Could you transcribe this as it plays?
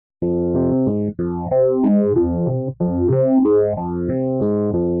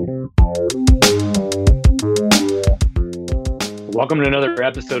Welcome to another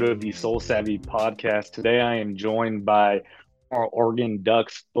episode of the Soul Savvy podcast. Today I am joined by our Oregon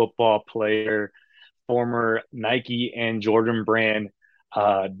Ducks football player, former Nike and Jordan brand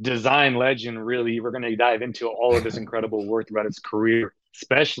design legend. Really, we're going to dive into all of his incredible work throughout his career,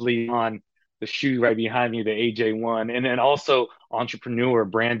 especially on the shoe right behind me, the AJ1, and then also entrepreneur,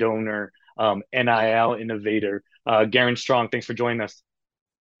 brand owner, NIL innovator, Garren Strong. Thanks for joining us.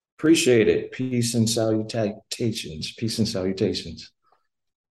 Appreciate it. Peace and salutations. Peace and salutations.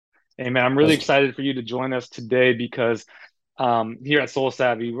 Hey, man, I'm really excited for you to join us today because here at Soul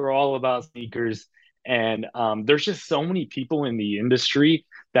Savvy, we're all about sneakers. And there's just so many people in the industry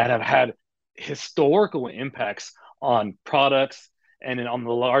that have had historical impacts on products and on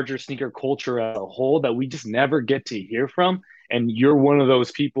the larger sneaker culture as a whole that we just never get to hear from. And you're one of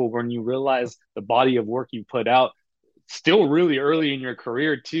those people when you realize the body of work you put out still really early in your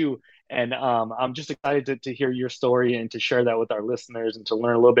career too. And I'm just excited to hear your story and to share that with our listeners and to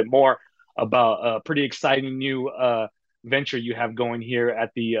learn a little bit more about a pretty exciting new venture you have going here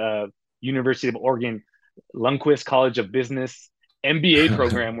at the University of Oregon Lundquist College of Business MBA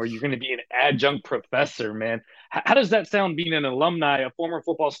program, where you're going to be an adjunct professor, man. How does that sound, being an alumni, a former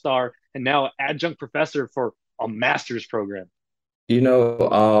football star, and now an adjunct professor for a master's program?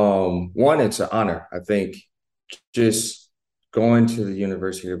 One, it's an honor. I think just going to the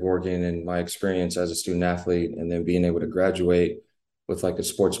University of Oregon and my experience as a student athlete, and then being able to graduate with like a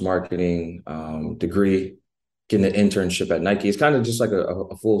sports marketing degree, getting an internship at Nike, it's kind of just like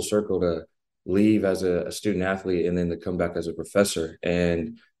a full circle to leave as a student athlete and then to come back as a professor.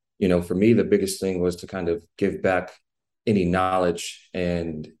 And, for me, the biggest thing was to kind of give back any knowledge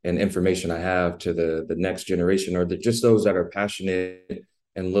and information I have to the next generation, or just those that are passionate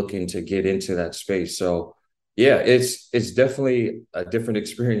and looking to get into that space. So yeah, it's definitely a different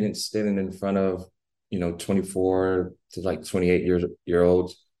experience standing in front of, 24 to like 28 year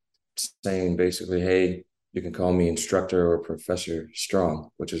olds saying basically, hey, you can call me instructor or Professor Strong,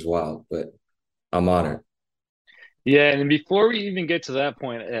 which is wild, but I'm honored. Yeah, and before we even get to that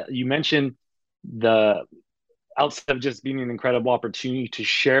point, you mentioned the outside of just being an incredible opportunity to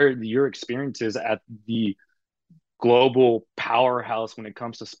share your experiences at the global powerhouse when it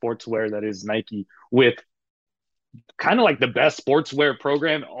comes to sportswear that is Nike, with kind of like the best sportswear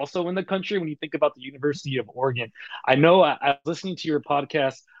program also in the country when you think about the University of Oregon. I know I was listening to your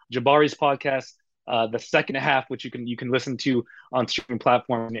podcast, Jabari's podcast, the second half, which you can listen to on streaming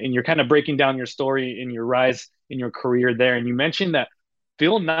platform, and you're kind of breaking down your story and your rise in your career there. And you mentioned that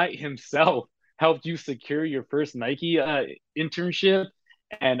Phil Knight himself helped you secure your first Nike internship.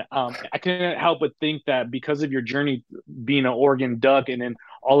 And I couldn't help but think that because of your journey being an Oregon Duck and then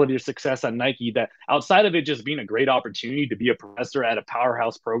all of your success at Nike, that outside of it just being a great opportunity to be a professor at a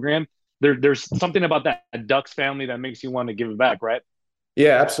powerhouse program, there's something about that Ducks family that makes you want to give it back, right?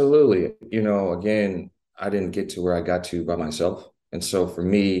 Yeah, absolutely. Again, I didn't get to where I got to by myself. And so for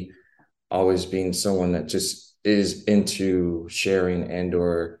me, always being someone that just is into sharing and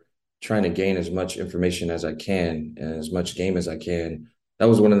or trying to gain as much information as I can and as much game as I can, that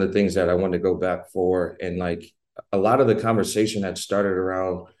was one of the things that I wanted to go back for. And like a lot of the conversation had started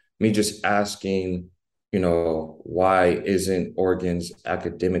around me just asking, why isn't Oregon's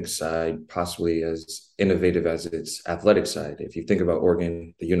academic side possibly as innovative as its athletic side? If you think about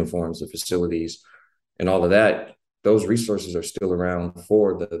Oregon, the uniforms, the facilities, and all of that, those resources are still around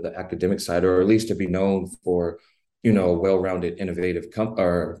for the academic side, or at least to be known for, well-rounded, innovative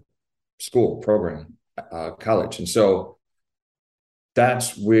or school program, college. And so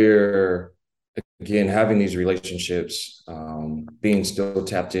that's where, again, having these relationships, being still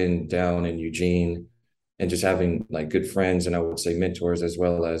tapped in down in Eugene, and just having like good friends and I would say mentors as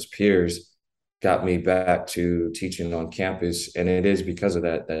well as peers got me back to teaching on campus. And it is because of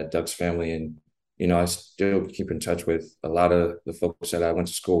that Ducks family. And, I still keep in touch with a lot of the folks that I went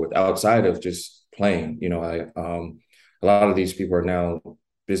to school with outside of just playing. A lot of these people are now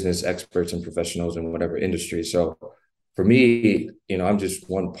business experts and professionals in whatever industry. So for me, I'm just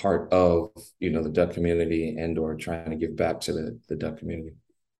one part of, the Duck community and or trying to give back to the Duck community.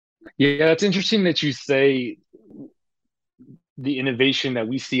 Yeah, it's interesting that you say the innovation that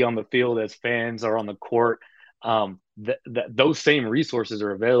we see on the field as fans or on the court, that those same resources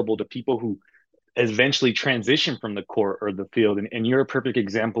are available to people who eventually transition from the court or the field. And you're a perfect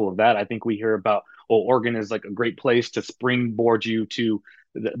example of that. I think we hear about, well, Oregon is like a great place to springboard you to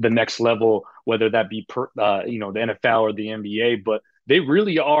the next level, whether that be, the NFL or the NBA, but they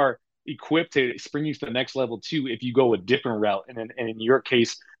really are equipped to spring you to the next level too if you go a different route. And in your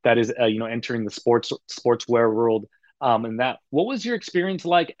case, that is, entering the sportswear world. And that, what was your experience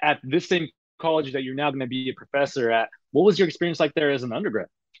like at this same college that you're now going to be a professor at? What was your experience like there as an undergrad?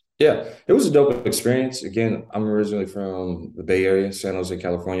 Yeah, it was a dope experience. Again, I'm originally from the Bay Area, San Jose,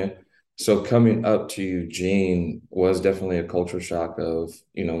 California. So coming up to Eugene was definitely a culture shock of,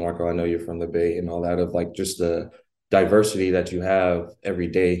 Marco, I know you're from the Bay and all that, of like just the diversity that you have every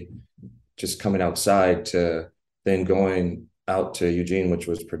day, just coming outside to then going out to Eugene, which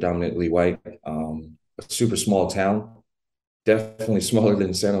was predominantly white, a super small town, definitely smaller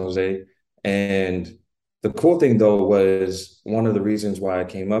than San Jose. And the cool thing though was one of the reasons why I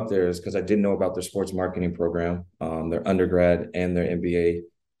came up there is because I didn't know about their sports marketing program, their undergrad and their MBA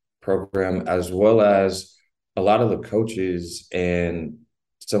program, as well as a lot of the coaches and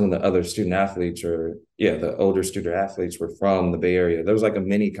some of the other student athletes, or yeah, the older student athletes were from the Bay Area. There was like a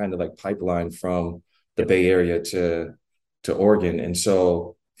mini kind of like pipeline from the Yep. Bay Area to Oregon. And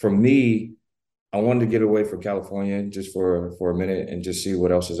so for me, I wanted to get away from California just for a minute and just see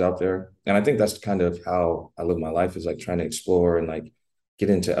what else is out there. And I think that's kind of how I live my life, is like trying to explore and like get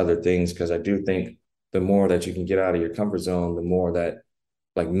into other things. Cause I do think the more that you can get out of your comfort zone, the more that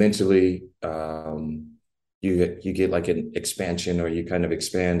like mentally you get like an expansion, or you kind of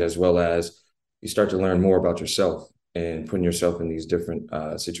expand, as well as you start to learn more about yourself and putting yourself in these different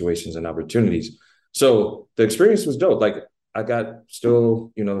situations and opportunities. So the experience was dope. Like I got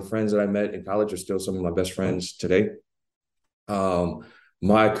still, the friends that I met in college are still some of my best friends today. Um,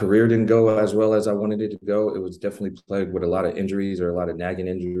 my career didn't go as well as I wanted it to go. It was definitely plagued with a lot of injuries, or a lot of nagging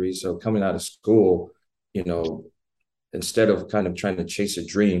injuries. So coming out of school, you know, instead of kind of trying to chase a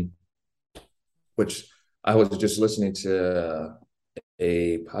dream, which I was just listening to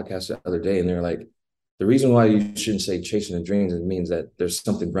a podcast the other day, and they're like, the reason why you shouldn't say chasing a dream, it means that there's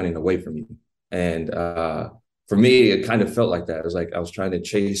something running away from you. And for me, it kind of felt like that. It was like I was trying to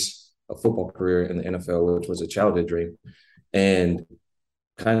chase a football career in the NFL, which was a childhood dream, and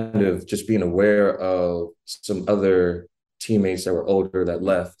kind of just being aware of some other teammates that were older that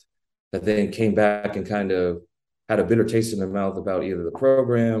left, that then came back and kind of had a bitter taste in their mouth about either the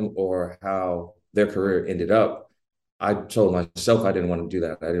program or how their career ended up. I told myself I didn't want to do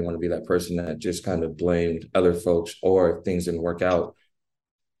that. I didn't want to be that person that just kind of blamed other folks, or if things didn't work out,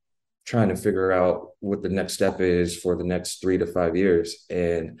 trying to figure out what the next step is for the next 3 to 5 years.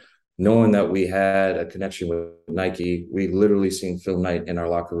 And knowing that we had a connection with Nike, we literally seen Phil Knight in our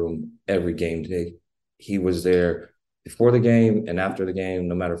locker room every game day. He was there before the game and after the game,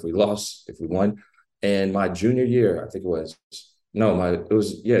 no matter if we lost, if we won. And my junior year, I think it was, no, it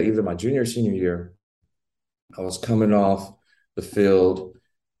was, yeah, either my junior or senior year, I was coming off the field,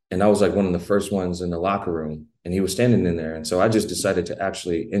 and I was like one of the first ones in the locker room, and he was standing in there. And so I just decided to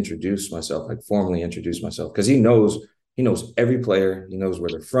actually introduce myself, like formally introduce myself, because he knows every player, he knows where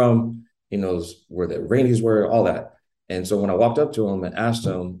they're from, he knows where their ratings were, all that. And so when I walked up to him and asked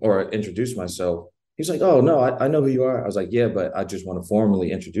him, or introduced myself, he's like, "Oh no, I know who you are." I was like, "Yeah, but I just want to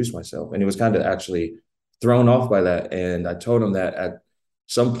formally introduce myself." And he was kind of actually thrown off by that. And I told him that at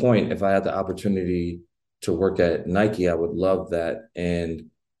some point, if I had the opportunity to work at Nike, I would love that.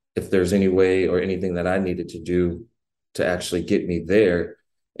 And if there's any way or anything that I needed to do to actually get me there.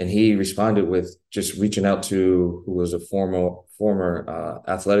 And he responded with just reaching out to who was a former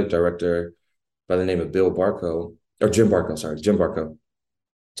athletic director by the name of Bill Barco, or Jim Barco, sorry, Jim Barco,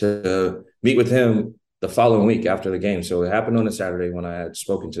 to meet with him the following week after the game. So it happened on a Saturday when I had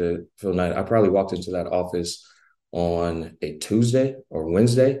spoken to Phil Knight. I probably walked into that office on a Tuesday or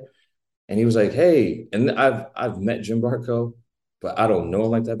Wednesday, and he was like, "Hey," and I've met Jim Barco, but I don't know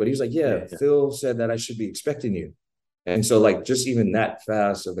him like that. But he was like, "Yeah, Yeah. Phil said that I should be expecting you." And so like just even that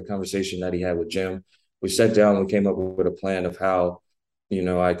fast of the conversation that he had with Jim, we sat down and we came up with a plan of how,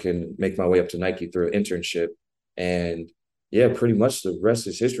 I can make my way up to Nike through an internship. And yeah, pretty much the rest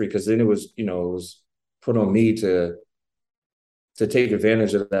is history, because then it was put on me to take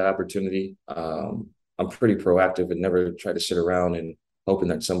advantage of that opportunity. I'm pretty proactive and never try to sit around and hoping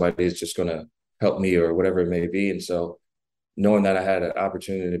that somebody is just going to help me or whatever it may be. And so knowing that I had an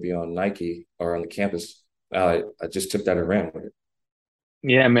opportunity to be on Nike or on the campus, I just took that and ran with it.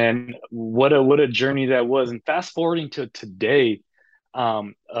 Yeah, man, what a journey that was. And fast forwarding to today,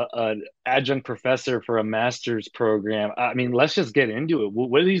 an adjunct professor for a master's program. I mean, let's just get into it.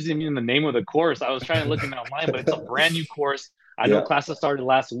 What is even the name of the course? I was trying to look it online, but it's a brand new course. I know Yeah. classes started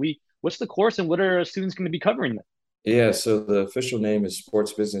last week. What's the course, and what are students going to be covering? Yeah. So the official name is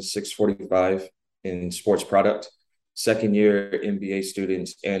Sports Business 645 in sports product. Second year MBA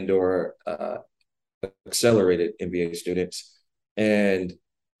students and or accelerated MBA students. And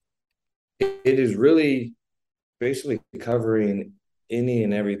it is really basically covering any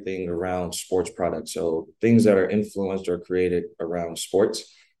and everything around sports products. So things that are influenced or created around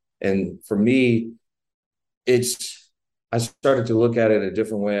sports. And for me, it's I started to look at it a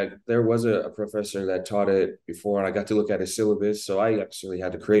different way. There was a professor that taught it before, and I got to look at his syllabus. So I actually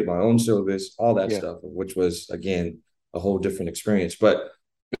had to create my own syllabus, all that Yeah. stuff, which was, again, a whole different experience. But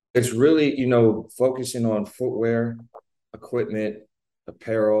it's really, focusing on footwear, equipment,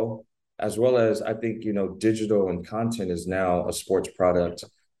 apparel, as well as I think, digital and content is now a sports product.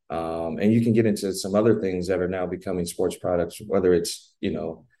 And you can get into some other things that are now becoming sports products, whether it's,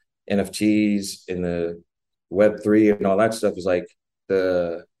 NFTs in the Web3 and all that stuff is like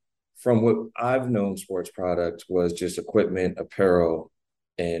the, from what I've known sports product was just equipment, apparel,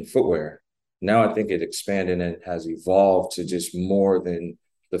 and footwear. Now I think it expanded and has evolved to just more than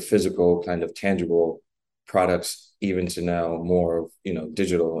the physical kind of tangible products, even to now more of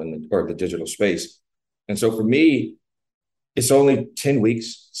digital and or the digital space. And so for me, it's only 10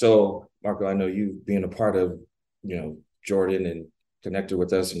 weeks. So Marco, I know you being a part of Jordan and connected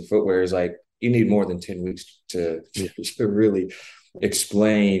with us in footwear is like you need more than 10 weeks Yeah. to really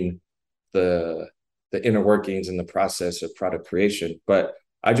explain the the inner workings and the process of product creation. But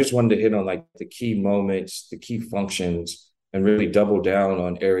I just wanted to hit on like the key moments, the key functions, and really double down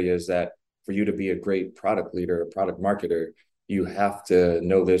on areas that for you to be a great product leader, a product marketer, you have to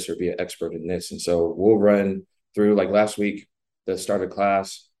know this or be an expert in this. And so we'll run through like last week, the start of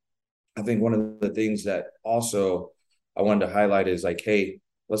class. I think one of the things that also I wanted to highlight is like, hey,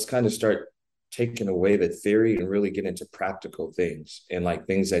 let's kind of start taking away the theory and really get into practical things and like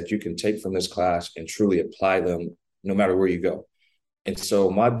things that you can take from this class and truly apply them no matter where you go. And so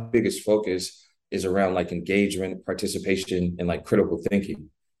my biggest focus is around like engagement, participation, and like critical thinking.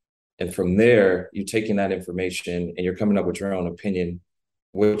 And from there, you're taking that information and you're coming up with your own opinion,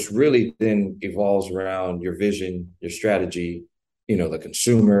 which really then evolves around your vision, your strategy, the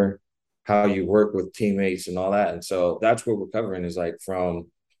consumer, how you work with teammates and all that. And so that's what we're covering is like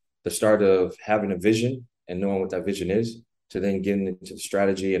from the start of having a vision and knowing what that vision is to then getting into the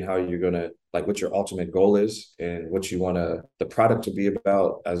strategy and how you're going to like what your ultimate goal is and what you want to the product to be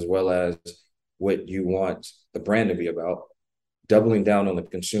about as well as what you want the brand to be about, doubling down on the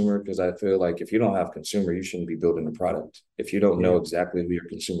consumer because I feel like if you don't have consumer, you shouldn't be building a product. If you don't know Yeah. exactly who your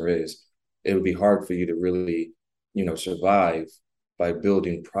consumer is, it would be hard for you to really, survive by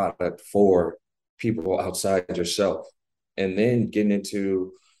building product for people outside yourself. And then getting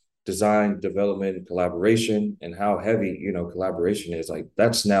into design, development, collaboration, and how heavy, collaboration is like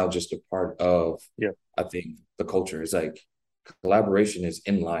that's now just a part of Yeah. I think the culture is like collaboration is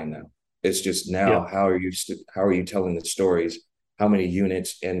in line now. It's just Yeah. now how are you telling the stories, how many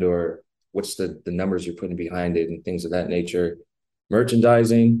units and or what's the numbers you're putting behind it and things of that nature,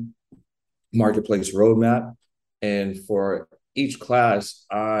 merchandising, marketplace roadmap. And for each class,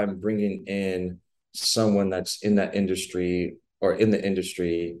 I'm bringing in someone that's in that industry or in the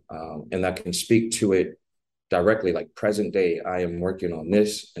industry and that can speak to it directly, like present day. I am working on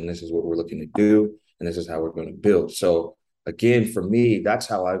this, and this is what we're looking to do, and this is how we're going to build. So, again, for me, that's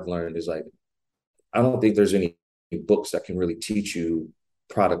how I've learned is like, I don't think there's any books that can really teach you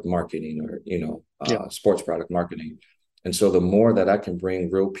product marketing or Yeah. sports product marketing. And so the more that I can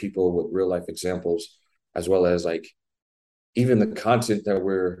bring real people with real life examples, as well as like even the content that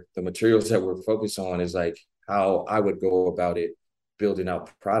the materials that we're focused on is like how I would go about it, building out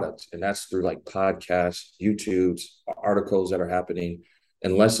products. And that's through like podcasts, YouTubes, articles that are happening,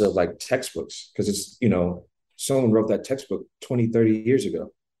 and less of like textbooks. Cause it's, someone wrote that textbook 20, 30 years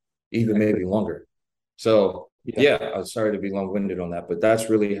ago, even Exactly. maybe longer. So Yeah. yeah, I'm sorry to be long-winded on that, but that's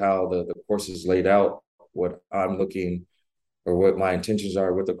really how the course is laid out, what I'm looking or what my intentions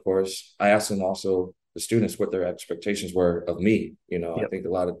are with the course. I asked them also the students what their expectations were of me. I Yeah. think a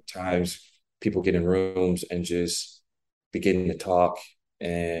lot of times people get in rooms and just begin to talk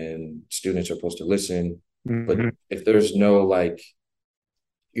and students are supposed to listen. But Hmm. if there's no like,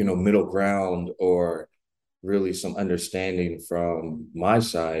 middle ground or really some understanding from my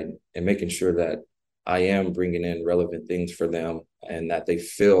side and making sure that I am bringing in relevant things for them and that they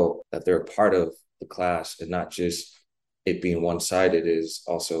feel that they're a part of the class and not just it being one sided is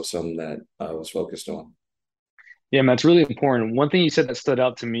also something that I was focused on. Yeah, man, it's really important. One thing you said that stood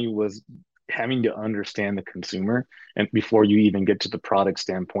out to me was having to understand the consumer and before you even get to the product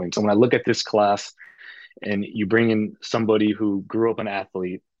standpoint. So when I look at this class and you bring in somebody who grew up an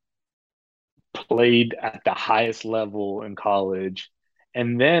athlete, played at the highest level in college.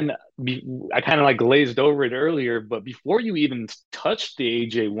 And then I kind of like glazed over it earlier, but before you even touched the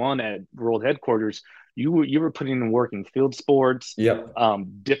AJ1 at World Headquarters, you were putting in work in field sports, Yep.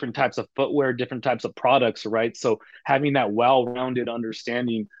 different types of footwear, different types of products, right? So having that well-rounded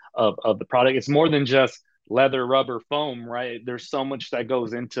understanding of the product, it's more than just leather, rubber, foam, right? There's so much that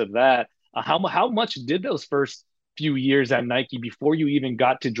goes into that. How much did those first few years at Nike before you even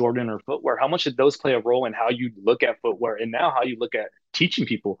got to Jordan or footwear? How much did those play a role in how you look at footwear and now how you look at teaching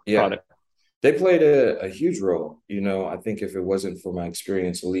people Yeah, product? they played a huge role. I think if it wasn't for my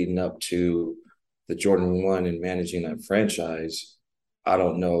experience leading up to the Jordan 1 and managing that franchise, I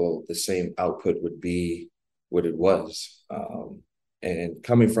don't know the same output would be what it was. And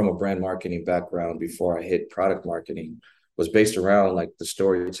coming from a brand marketing background before I hit product marketing was based around like the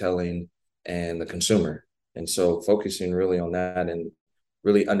storytelling and the consumer. And so focusing really on that and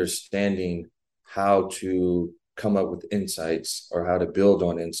really understanding how to come up with insights or how to build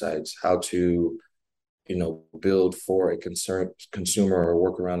on insights, how to build for a consumer or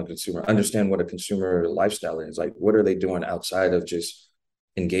work around a consumer, understand what a consumer lifestyle is. Like, what are they doing outside of just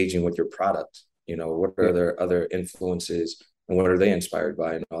engaging with your product? What Yeah. are their other influences and what are they inspired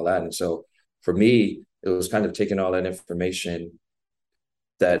by and all that? And so for me, it was kind of taking all that information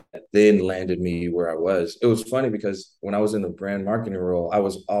that then landed me where I was. It was funny because when I was in the brand marketing role, I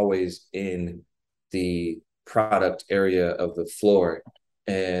was always in the product area of the floor.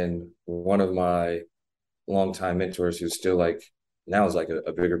 And one of my longtime mentors, who's still like now is like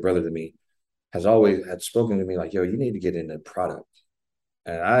a bigger brother to me, has always had spoken to me like, yo, you need to get into product.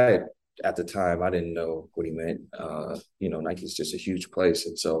 And at the time, I didn't know what he meant. Nike's just a huge place.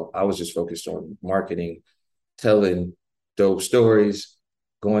 And so I was just focused on marketing, telling dope stories,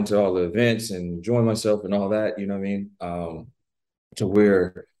 going to all the events and enjoying myself and all that, you know what I mean? To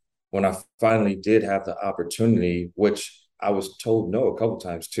where when I finally did have the opportunity, which I was told no a couple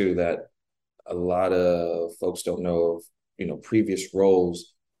times too, that a lot of folks don't know of, previous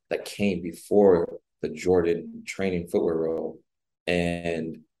roles that came before the Jordan training footwear role.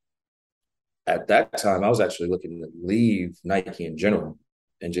 And at that time, I was actually looking to leave Nike in general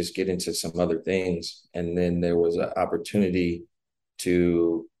and just get into some other things. And then there was an opportunity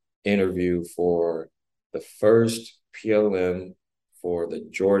to interview for the first PLM for the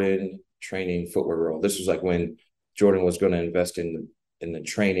Jordan training footwear role. This was like when Jordan was going to invest in the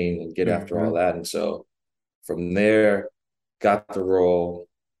training and get after Mm-hmm. all that. And so from there, got the role,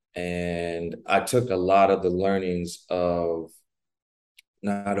 and I took a lot of the learnings of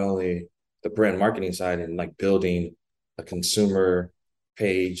not only the brand marketing side and like building a consumer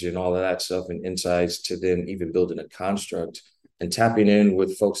page and all of that stuff and insights to then even building a construct and tapping in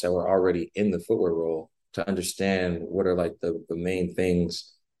with folks that were already in the footwear role to understand what are like the main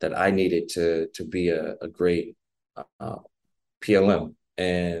things that I needed to be a great uh, PLM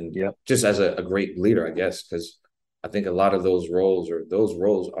and Yep. just as a great leader, I guess, because I think a lot of those roles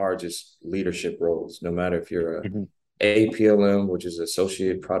are just leadership roles, no matter if you're Mm-hmm. a PLM, which is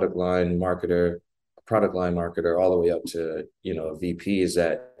associate product line marketer, all the way up to, a VP, is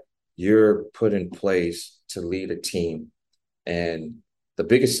that you're put in place to lead a team. And the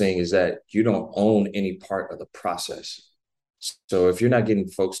biggest thing is that you don't own any part of the process. So if you're not getting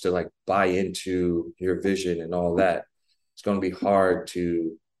folks to like buy into your vision and all that, it's going to be hard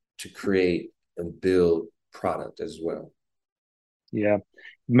to create and build product as well. Yeah.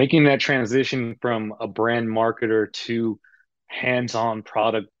 Making that transition from a brand marketer to hands-on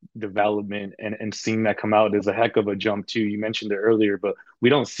product development and seeing that come out is a heck of a jump too. You mentioned it earlier, but we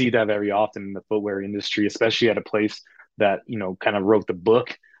don't see that very often in the footwear industry, especially at a place that, kind of wrote the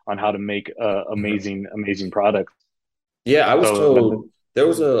book on how to make Mhm. amazing products. Yeah, I was So told there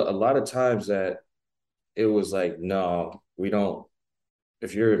was a lot of times that it was like, no, we don't.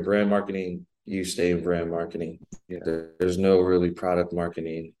 If you're in brand marketing, you stay in brand marketing. yeah. There's no really product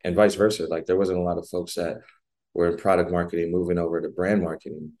marketing, and vice versa. Like there wasn't a lot of folks that were in product marketing moving over to brand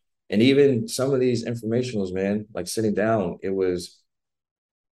marketing. And even some of these informationals, man, like sitting down,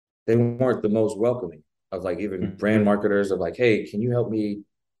 they weren't the most welcoming of like even brand Mhm. marketers of like, hey, can you help me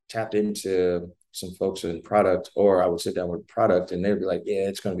tap into some folks in product? Or I would sit down with product and they'd be like, yeah,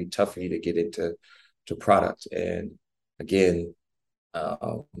 it's going to be tough for you to get into product. And again,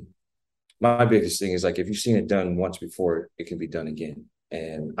 um, my biggest thing is like if you've seen it done once before, it can be done again.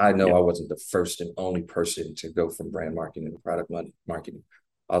 And I know Yeah. I wasn't the first and only person to go from brand marketing to product marketing.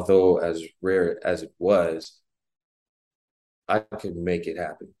 Although as rare as it was, I could make it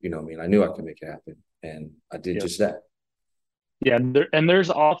happen. You know what I mean? I knew I could make it happen. And I did Yeah. just that. Yeah, and there's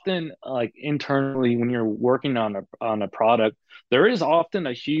often like internally when you're working on a product, there is often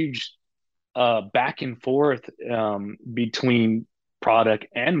a huge back and forth between product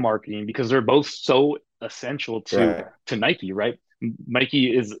and marketing because they're both so essential Right. to Nike, right?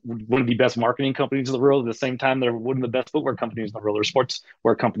 Nike is one of the best marketing companies in the world. At the same time, they're one of the best footwear companies in the world, or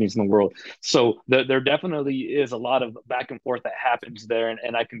sportswear companies in the world. So there definitely is a lot of back and forth that happens there,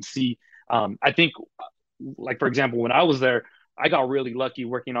 and I can see. I think, like for example, when I was there. I got really lucky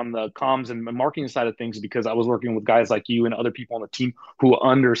working on the comms and marketing side of things because I was working with guys like you and other people on the team who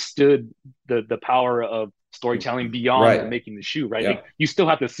understood the power of storytelling beyond Right. making the shoe, right? Like Yep. you still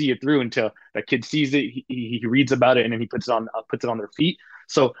have to see it through until that kid sees it, he reads about it, and then he puts it on their feet.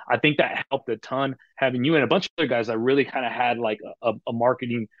 So I think that helped a ton having you and a bunch of other guys that really kind of had like a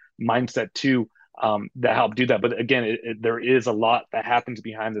marketing mindset too, that help do that. But again, there is a lot that happens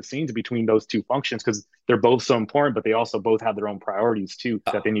behind the scenes between those two functions because they're both so important, but they also both have their own priorities too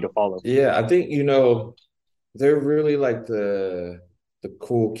that they need to follow. Yeah, I think they're really like the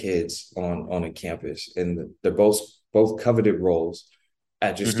cool kids on a campus, and they're both coveted roles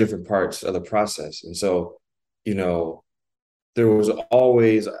at just Mm-hmm. different parts of the process. And so, you know, there was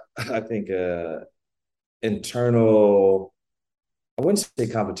always, I think, internal, I wouldn't say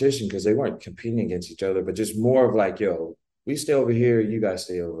competition because they weren't competing against each other, but just more of like, yo, we stay over here, you guys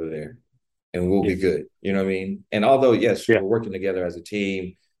stay over there, and we'll Yeah, be good. You know what I mean? And although, yes, yeah, we're working together as a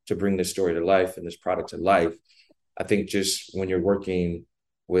team to bring this story to life and this product to life, I think just when you're working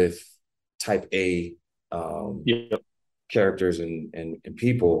with type A um, yeah, characters and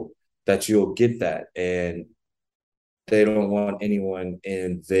people, that you'll get that. And they don't want anyone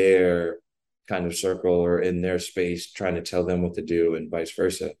in their kind of circle or in their space trying to tell them what to do and vice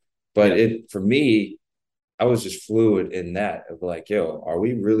versa. But yeah, it for me, I was just fluid in that of like, yo, are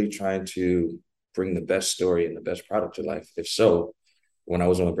we really trying to bring the best story and the best product to life? If so, when I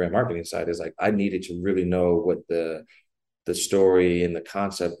was on the brand marketing side, is like I needed to really know what the story and the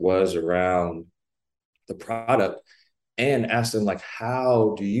concept was around the product and ask them like,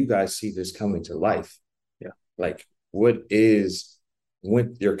 how do you guys see this coming to life? yeah, Like, what is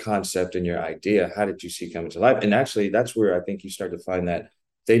with your concept and your idea? How did you see coming to life? And actually, that's where I think you start to find that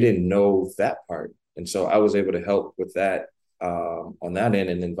they didn't know that part. And so I was able to help with that on that end,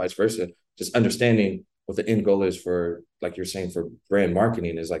 and then vice versa. Just understanding what the end goal is for, like you're saying, for brand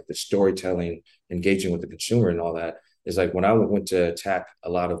marketing is like the storytelling, engaging with the consumer, and all that. Is like when I went to attack a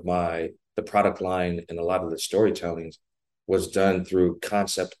lot of the product line and a lot of the storytellings was done through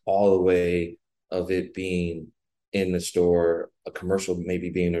concept all the way of it being in the store, a commercial maybe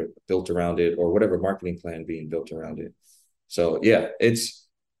being built around it, or whatever marketing plan being built around it. So yeah, it's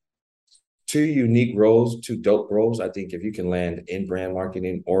two unique roles, two dope roles. I think if you can land in brand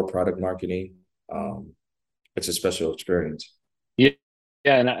marketing or product marketing, it's a special experience. yeah.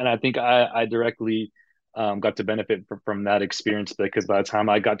 Yeah, and I think I directly got to benefit from that experience because by the time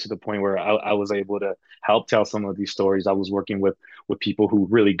I got to the point where I was able to help tell some of these stories, I was working with people who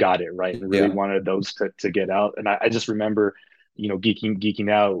really got it right and really Yeah, wanted those to get out. And I just remember,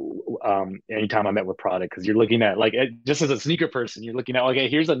 geeking out anytime I met with product because you're looking at like just as a sneaker person, you're looking at okay,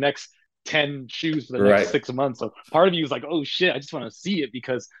 here's the next 10 shoes for the next right. 6 months. So part of you is like, oh shit, I just want to see it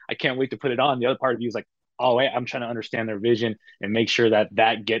because I can't wait to put it on. The other part of you is like, oh wait, I'm trying to understand their vision and make sure that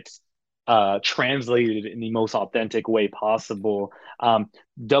that gets translated in the most authentic way possible.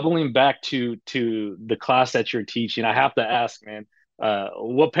 Doubling back to the class that you're teaching, I have to ask, man,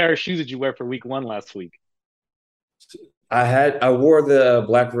 what pair of shoes did you wear for week 1 last week? I wore the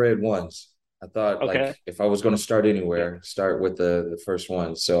black red ones. I thought like Okay, if I was going to start yeah, anywhere, start with the first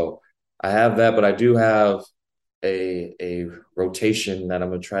one. So I have that, but I do have a rotation that I'm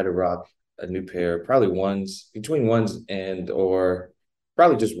gonna try to rock a new pair, probably ones between ones and or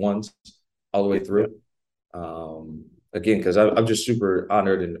probably just ones all the way yeah. through. Again, because I'm just super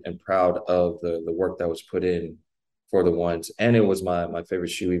honored and proud of the work that was put in for the ones, and it was my favorite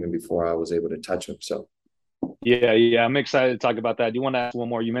shoe even before I was able to touch them. So Yeah, yeah, I'm excited to talk about that. I do want to ask one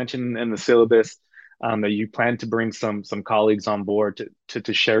more. You mentioned in the syllabus that you plan to bring some colleagues on board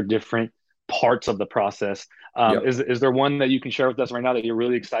to share different parts of the process. yep. Is there one that you can share with us right now that you're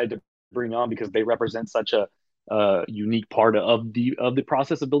really excited to bring on because they represent such a unique part of the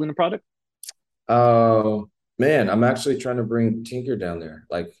process of building a product? Uh, Man, I'm actually trying to bring Tinker down there.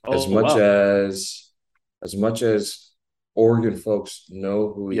 Like Oh wow, as much as Oregon folks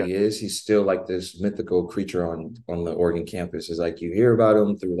know who yeah, he is, he's still like this mythical creature on the Oregon campus. It's like you hear about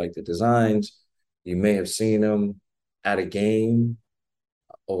him through like the designs. You may have seen him at a game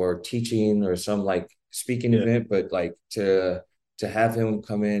or teaching or some like speaking yeah, event, but like to have him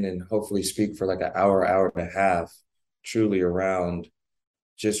come in and hopefully speak for like an hour, hour and a half, truly around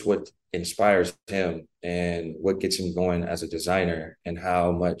just what inspires him and what gets him going as a designer and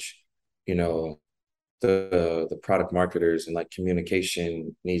how much you know the product marketers and like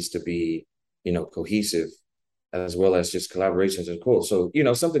communication needs to be cohesive as well as just collaborations and cool. So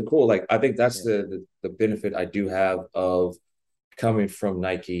something cool, like I think that's yeah, the benefit I do have of coming from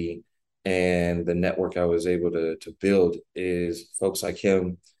Nike and the network I was able to build is folks like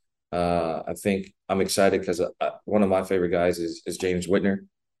him I think I'm excited because one of my favorite guys is James Whitner,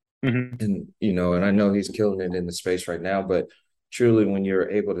 Hmm. and and I know he's killing it in the space right now. But truly, when you're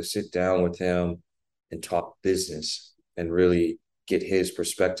able to sit down with him and talk business and really get his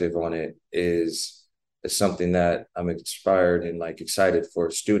perspective on it is something that I'm inspired and like excited for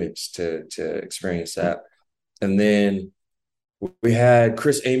students to experience that. And then we had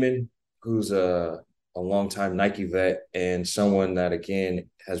Chris Amon, who's a longtime Nike vet and someone that again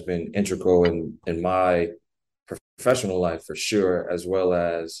has been integral in my professional life for sure, as well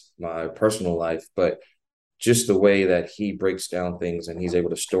as my personal life. But just the way that he breaks down things and he's able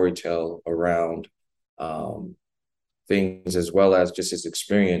to storytell around um, things as well as just his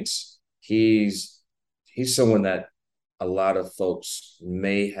experience. He's someone that a lot of folks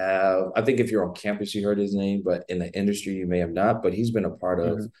may have. I think if you're on campus, you heard his name, but in the industry, you may have not. But he's been a part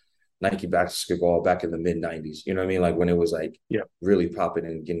of Hmm. Nike basketball back in the mid '90s. You know what I mean? Like when it was like Yeah. really popping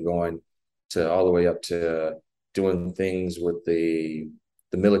and getting going to all the way up to doing things with the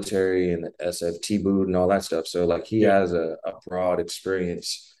military and the SFT boot and all that stuff. So like he Yeah. has a broad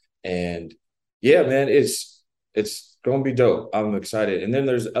experience, and yeah, man, it's gonna be dope. I'm excited. And then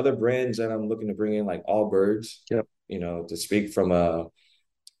there's other brands that I'm looking to bring in, like Allbirds, Yep. to speak from a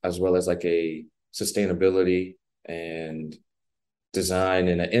as well as like a sustainability and design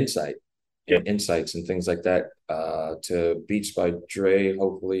and an insight Yep. and insights and things like that. To Beats by Dre,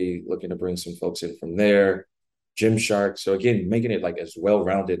 hopefully looking to bring some folks in from there. Gymshark. So again, making it like as well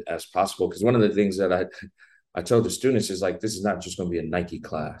rounded as possible. Because one of the things that I told the students is like this is not just going to be a Nike Yeah.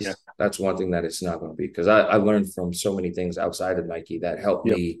 class. That's one thing that it's not going to be. Because I learned from so many things outside of Nike that helped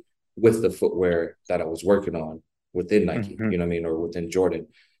Yep. me with the footwear that I was working on within Nike, Hmm. you know what I mean, or within Jordan.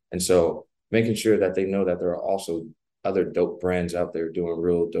 And so making sure that they know that there are also other dope brands out there doing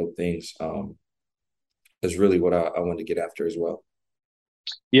real dope things is really what I want to get after as well.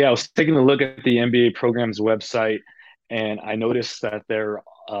 Yeah, I was taking a look at the NBA program's website, and I noticed that there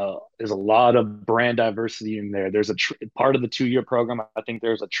is a lot of brand diversity in there. There's a part of the 2 year program. I think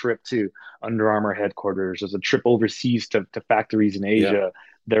there's a trip to Under Armour headquarters. There's a trip overseas to factories in Yeah, Asia.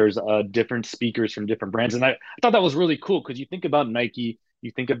 There's different speakers from different brands, and I thought that was really cool because you think about Nike,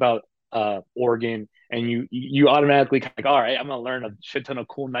 you think about Oregon, and you automatically kind of like, all right, I'm gonna learn a shit ton of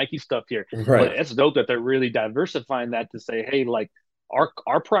cool Nike stuff here. But right, it's dope that they're really diversifying that to say, hey, like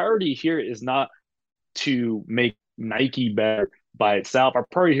our priority here is not to make Nike better by itself. Our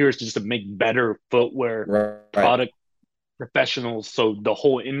priority here is just to make better footwear right, product professionals so the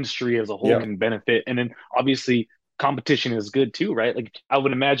whole industry as a whole yeah, can benefit. And then obviously competition is good too, right? Like I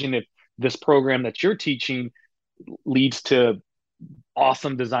would imagine if this program that you're teaching leads to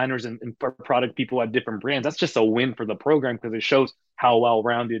awesome designers and product people at different brands, that's just a win for the program because it shows how well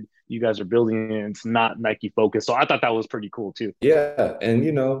rounded you guys are building and it's not Nike focused. So I thought that was pretty cool too. yeah. And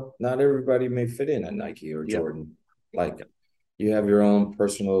not everybody may fit in at Nike or Yep. Jordan. Like Yep. you have your own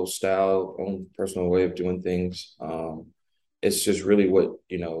personal style, own personal way of doing things. It's just really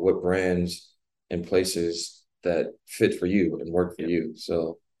what brands and places that fit for you and work for Yep. you.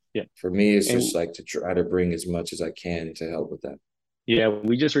 So Yep. for me, it's And just like to try to bring as much as I can to help with that. yeah,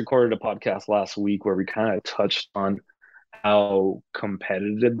 we just recorded a podcast last week where we kind of touched on how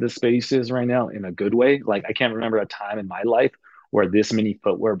competitive the space is right now in a good way. Like I can't remember a time in my life where this many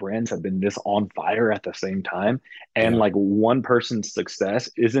footwear brands have been this on fire at the same time. And Yeah. like one person's success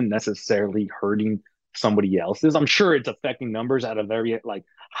isn't necessarily hurting somebody else's. I'm sure it's affecting numbers at a very like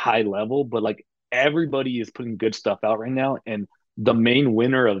high level, but like everybody is putting good stuff out right now. And the main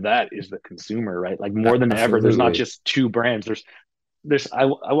winner of that is the consumer, right? Like more than ever, there's not Absolutely. just two brands. I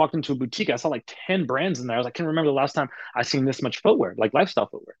walked into a boutique, I saw like 10 brands in there. I was like, I can't remember the last time I seen this much footwear, like lifestyle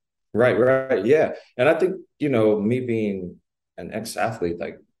footwear. Right, right. Yeah. And I think, me being an ex-athlete,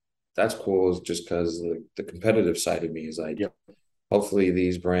 like that's cool just because the competitive side of me is like, Yep. hopefully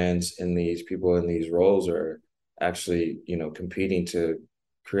these brands and these people in these roles are actually, competing to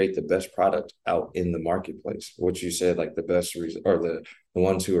create the best product out in the marketplace. What you said, like the best reason or the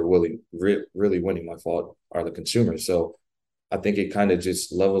ones who are really winning, my fault, are the consumers. So I think it kind of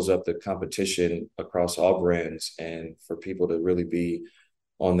just levels up the competition across all brands and for people to really be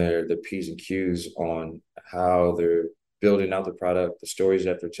on the P's and Q's on how they're building out the product, the stories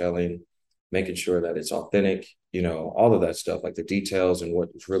that they're telling, making sure that it's authentic, all of that stuff, like the details and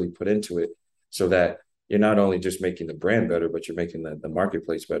what's really put into it, so that you're not only just making the brand better, but you're making the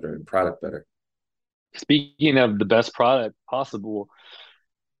marketplace better and product better. Speaking of the best product possible,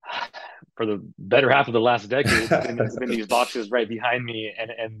 for the better half of the last decade, it's been these boxes right behind me,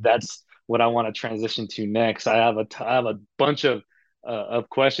 and that's what I want to transition to next. I have a bunch of of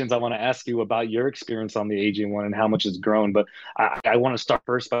questions I want to ask you about your experience on the AJ1 and how much it's grown. But I want to start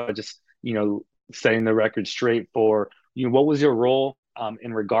first by just, setting the record straight for, what was your role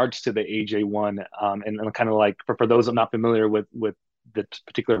in regards to the AJ1? And kind of like for those I'm not familiar with the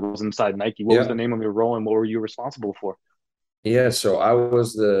particular roles inside Nike, what was the Yeah. name of your role and what were you responsible for? Yeah, so I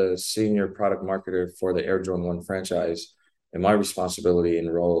was the senior product marketer for the Air Jordan 1 franchise, and my responsibility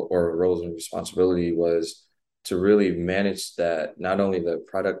and role or roles and responsibility was to really manage that, not only the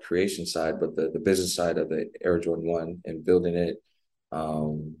product creation side, but the business side of the Air Jordan 1 and building it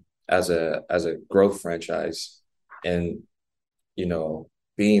um, as a growth franchise. And,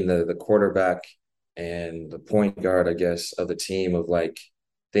 being the quarterback and the point guard, I guess, of the team of like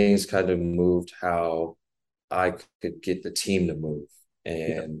things kind of moved how I could get the team to move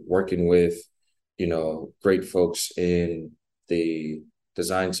Yeah. and working with, great folks in the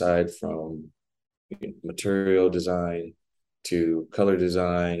design side from material design to color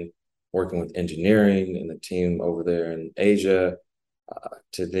design, working with engineering and the team over there in Asia,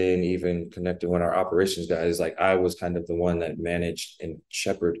 to then even connecting with our operations guys. Like I was kind of the one that managed and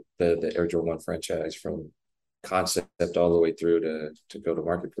shepherded the Air Jordan 1 franchise from concept all the way through to go to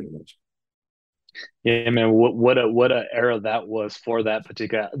market pretty much. Yeah, man, what a era that was for that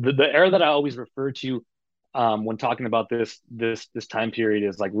particular the era that I always refer to when talking about this time period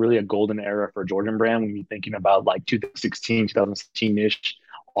is like really a golden era for Jordan Brand when you're thinking about like 2016, 2016-ish,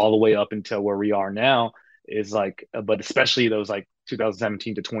 all the way up until where we are now is like, but especially those like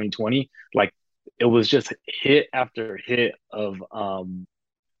 2017 to 2020, like it was just hit after hit of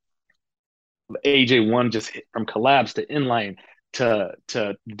AJ1 just hit from collabs to inline to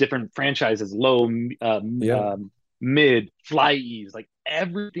different franchises, low, Yeah. mid, fly ease, like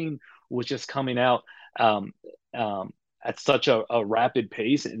everything was just coming out um, at such a rapid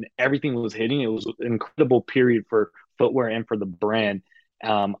pace, and everything was hitting. It was an incredible period for footwear and for the brand.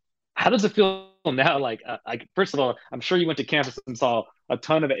 Um, how does it feel now? Like first of all, I'm sure you went to campus and saw a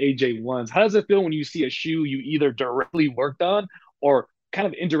ton of AJ1s. How does it feel when you see a shoe you either directly worked on or kind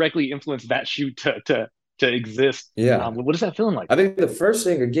of indirectly influence that shoe to exist. Yeah. What is that feeling like? I think the first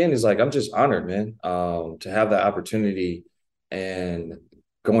thing again is like I'm just honored, man, to have that opportunity. And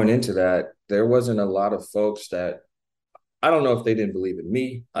going into that, there wasn't a lot of folks that I don't know if they didn't believe in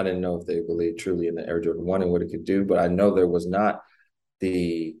me. I didn't know if they believed truly in the Air Jordan 1 and what it could do, but I know there was not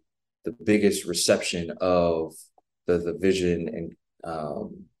the the biggest reception of the vision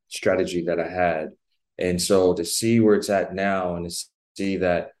and strategy that I had. And so to see where it's at now and to see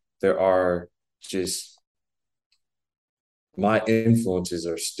that there are just my influences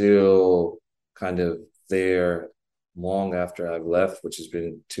are still kind of there long after I've left, which has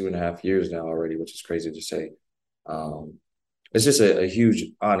been 2.5 years now already, which is crazy to say. Um, it's just a huge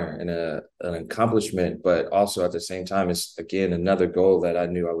honor and an accomplishment, but also at the same time, it's again another goal that I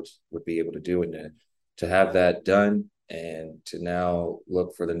knew I would be able to do, and to have that done, and to now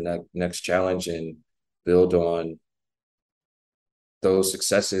look for the next challenge and build on those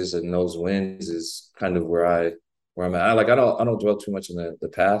successes and those wins is kind of where I'm at. I don't dwell too much in the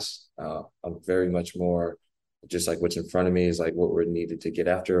past. I'm very much more just like what's in front of me is like what we're needed to get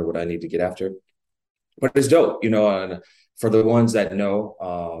after or what I need to get after. But it's dope, and for the ones that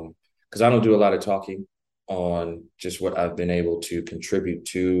know, because I don't do a lot of talking on just what I've been able to contribute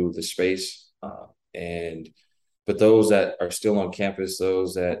to the space. And but those that are still on campus,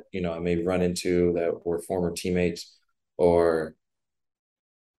 those that I may run into that were former teammates or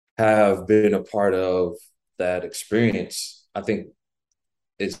have been a part of that experience, I think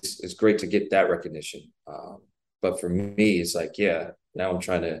it's great to get that recognition. But for me, it's like, yeah, now I'm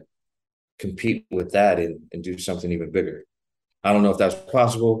trying to compete with that and do something even bigger. I don't know if that's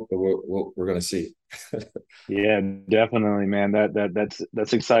possible, but we're going to see. Yeah, definitely, man.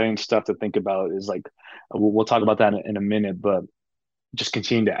 That's exciting stuff to think about. Is like we'll talk about that in a minute, but just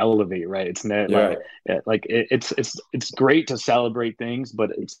continue to elevate, right? It's net You're like right. it's great to celebrate things,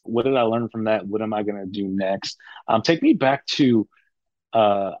 but it's what did I learn from that? What am I gonna do next? Take me back to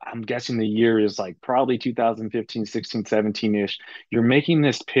I'm guessing the year is like probably 2015, 16, 17-ish. You're making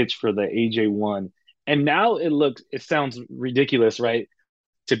this pitch for the AJ1. And now it sounds ridiculous, right?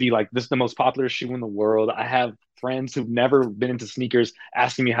 To be like, this is the most popular shoe in the world. I have friends who've never been into sneakers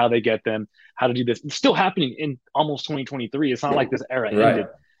asking me how they get them, how to do this. It's still happening in almost 2023. It's not like this era Right. ended.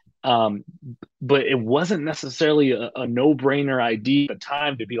 Um, but it wasn't necessarily a no-brainer idea at the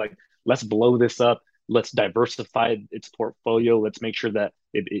time to be like, let's blow this up. Let's diversify its portfolio. Let's make sure that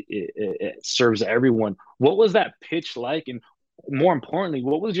it serves everyone. What was that pitch like? And more importantly,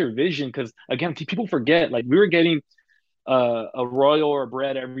 what was your vision? Because again, people forget, like we were getting a royal or a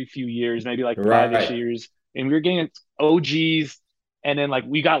bread every few years, maybe like 5-ish Right. years, and we were getting OGs. And then like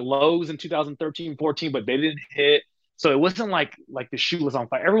we got lows in 2013, 14, but they didn't hit. So it wasn't like the shoe was on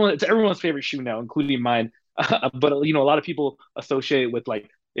fire. It's everyone's favorite shoe now, including mine. But a lot of people associate it with like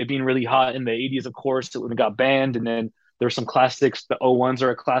it being really hot in the 80s, of course, when it got banned. And then there's some classics. The O1s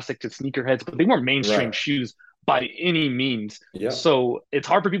are a classic to sneakerheads, but they weren't mainstream Right. shoes by any means. Yeah. So it's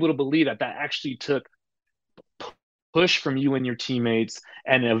hard for people to believe that that actually took push from you and your teammates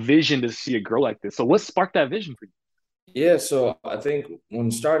and a vision to see it grow like this. So what sparked that vision for you? Yeah. So I think when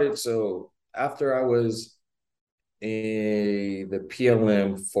it started, so after I was the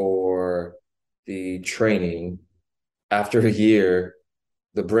PLM for the training, after a year,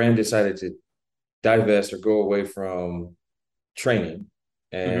 the brand decided to divest or go away from training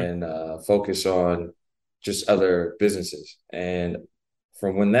Mm-hmm. and focus on just other businesses. And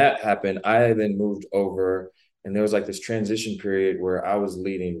from when that happened, I then moved over, and there was like this transition period where I was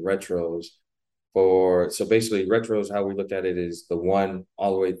leading retros so basically retros, how we look at it is the one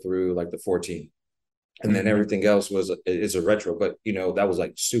all the way through like the 14. And then Mm-hmm. everything else is a retro, but that was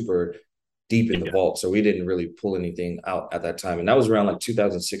like super deep in the Yeah. vault, so we didn't really pull anything out at that time, and that was around like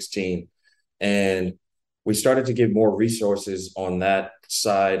 2016. And we started to get more resources on that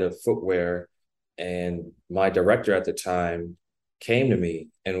side of footwear, and my director at the time came to me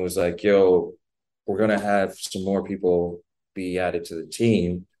and was like, yo, we're going to have some more people be added to the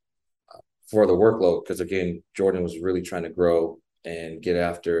team for the workload, because again, Jordan was really trying to grow and get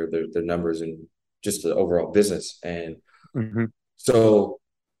after the numbers and just the overall business. And Mm-hmm. so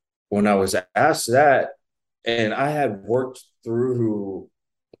when I was asked that, and I had worked through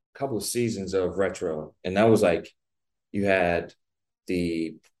a couple of seasons of retro, and that was like you had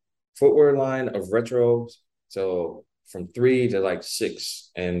the footwear line of retros, so from 3 to like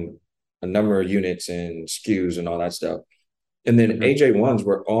 6, and a number of units and SKUs and all that stuff. And then Mm-hmm. AJ1s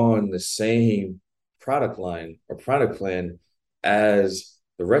were on the same product line or product plan as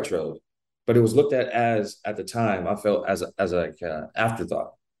the retro, but it was looked at as, at the time, I felt as like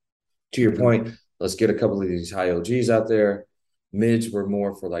afterthought. To your Mm-hmm. point, let's get a couple of these high OGs out there. Mids were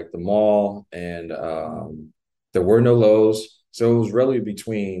more for like the mall, and there were no lows. So it was really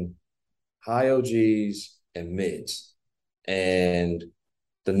between high OGs and mids. And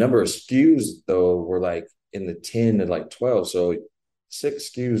the number of SKUs though were like in the 10 to like 12. So 6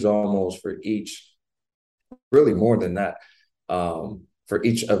 SKUs almost for each, really more than that, for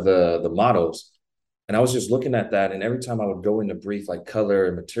each of the models. And I was just looking at that, and every time I would go into brief like color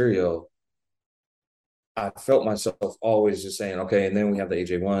and material, I felt myself always just saying, okay, and then we have the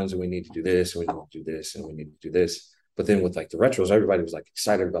AJ1s, and we need to do this, and we need to do this, and we need to do this. But then with like the retros, everybody was like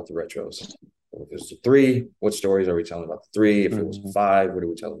excited about the retros. If it was a 3, what stories are we telling about the 3? If it was a Mm-hmm. 5, what are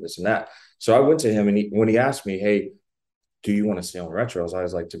we telling this and that? So I went to him, and when he asked me, hey, do you want to stay on retros? I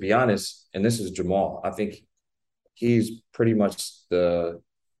was like, to be honest, and this is Jamal, I think he's pretty much the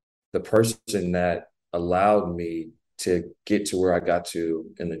person that allowed me to get to where I got to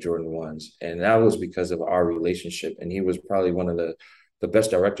in the Jordan ones. And that was because of our relationship. And he was probably one of the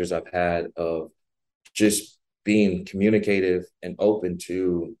best directors I've had of just being communicative and open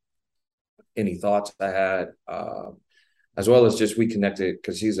to any thoughts I had, as well as just we connected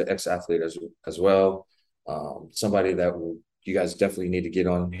because he's an ex-athlete as well. Somebody that you guys definitely need to get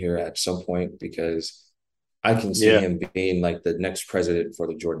on here at some point, because I can see Yeah. him being like the next president for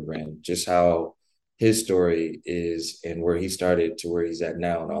the Jordan brand, just how his story is and where he started to where he's at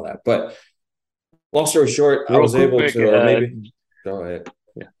now and all that. But long story short, I Real was able quick, to, or maybe go ahead.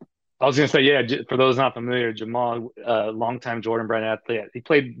 yeah. I was gonna say, yeah, for those not familiar, Jamal, longtime Jordan Brand athlete. He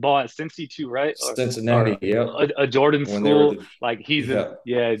played ball at Cincy too, right? Or Cincinnati, yep. a Jordan When they were school. the, Like he's in, yep.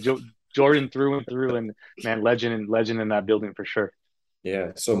 yeah, Jordan through and through, and man, legend in that building for sure.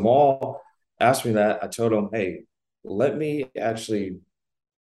 Yeah. So Maul asked me that. I told him, hey, let me actually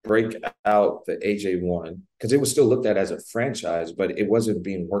break out the AJ1, because it was still looked at as a franchise, but it wasn't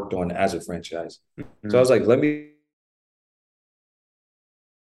being worked on as a franchise. So I Mm-hmm. was like, let me,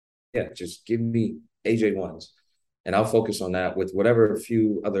 yeah, just give me AJ1s, and I'll focus on that with whatever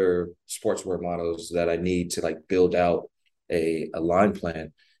few other sportswear models that I need to like build out a line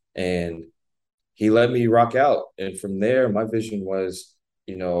plan. And he let me rock out. And from there, my vision was,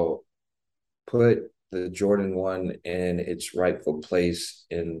 you know, put the Jordan 1 in its rightful place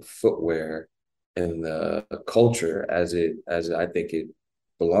in footwear, in the culture as I think it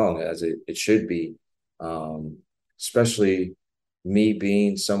belongs, as it should be. Um, Especially me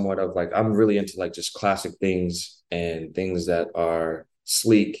being somewhat of like, I'm really into like just classic things and things that are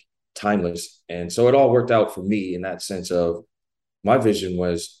sleek, timeless. And so it all worked out for me in that sense of my vision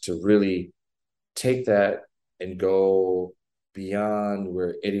was to really take that and go beyond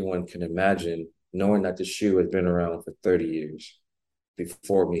where anyone can imagine, knowing that the shoe has been around for 30 years.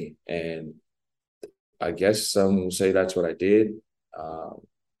 before me. And I guess some say that's what I did.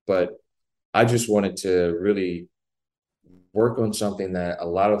 But I just wanted to really work on something that a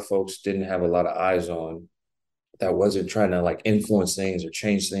lot of folks didn't have a lot of eyes on, that wasn't trying to like influence things or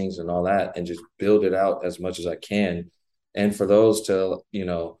change things and all that, and just build it out as much as I can. And for those to,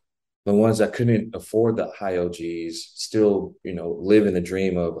 the ones that couldn't afford the high OGs still, live in the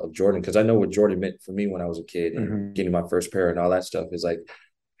dream of Jordan. Cause I know what Jordan meant for me when I was a kid and Hmm. getting my first pair and all that stuff is like,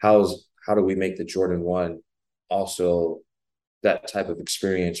 how do we make the Jordan 1 also that type of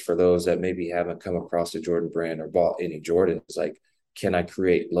experience for those that maybe haven't come across the Jordan brand or bought any Jordans? Like, can I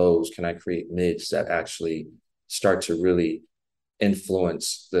create lows? Can I create mids that actually start to really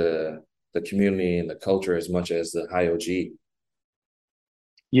influence the community and the culture as much as the high OG?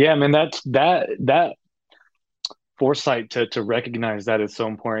 Yeah, man, that foresight to recognize that is so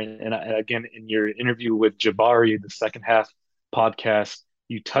important. And again, in your interview with Jabari, the second half podcast,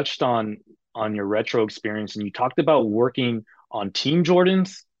 you touched on your retro experience, and you talked about working on Team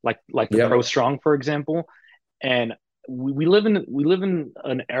Jordans, like the Pro Yep. Strong, for example. And we live in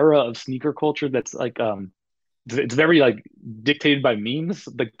an era of sneaker culture that's like it's very like dictated by memes,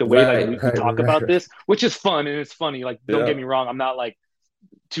 like the way like Right, we right, talk right, about right. this, which is fun and it's funny. Like, don't get Yeah. me wrong, I'm not like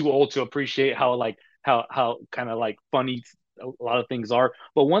too old to appreciate how like how kind of like funny a lot of things are.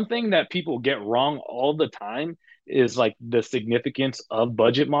 But one thing that people get wrong all the time is like the significance of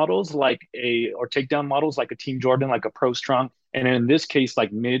budget models, like a or takedown models, like a Team Jordan, like a Pro Strong, and in this case,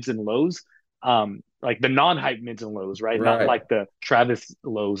 like mids and lows. Like the non-hype mids and lows, right? Not Right. like the Travis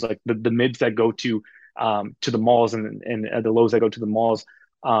lows, like the mids that go to the malls and the lows that go to the malls.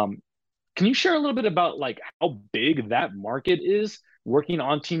 Um, can you share a little bit about like how big that market is working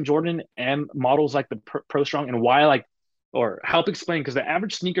on Team Jordan and models like the Pro Strong, and why like, or help explain, because the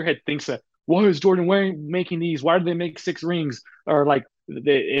average sneakerhead thinks that, why is Jordan wearing making these? Why do they make six rings? Or like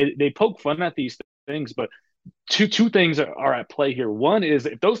they poke fun at these things, but two things are at play here. One is,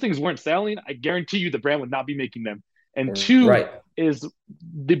 if those things weren't selling, I guarantee you the brand would not be making them. And two Right. is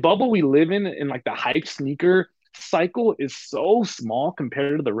the bubble we live in like the hype sneaker cycle is so small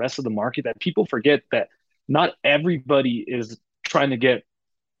compared to the rest of the market that people forget that not everybody is trying to get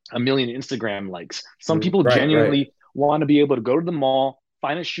a million Instagram likes. Some people Right. Right. genuinely want to be able to go to the mall,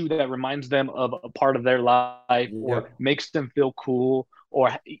 find a shoe that reminds them of a part of their life or Yep. makes them feel cool, or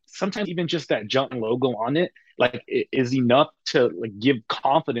sometimes even just that junk logo on it, like it is enough to like give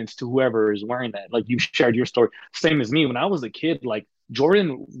confidence to whoever is wearing that. Like you shared your story, same as me. When I was a kid, like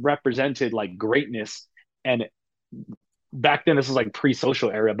Jordan represented like greatness, and back then this was like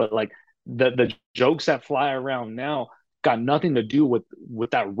pre-social era, but like the jokes that fly around now got nothing to do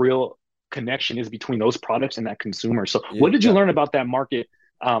with that real connection is between those products and that consumer. So what did you Yeah. learn about that market,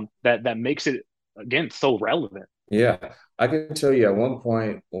 that makes it again so relevant? Yeah. I can tell you at one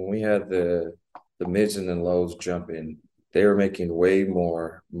point when we had the mids and the lows jump in, they were making way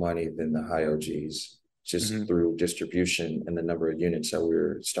more money than the high OGs just Hmm. through distribution and the number of units that we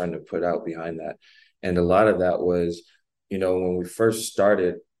were starting to put out behind that. And a lot of that was, when we first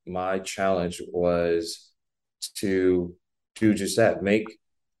started, my challenge was to do just that, make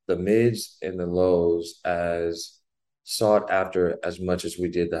the mids and the lows as sought after as much as we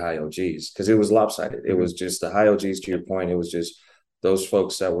did the high OGs, because it was lopsided. It Hmm. was just the high OGs, to your point. It was just those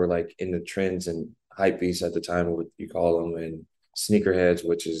folks that were like in the trends and hype beasts at the time, what you call them, and sneakerheads,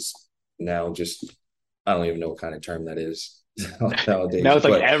 which is now just, I don't even know what kind of term that is Now nowadays. it's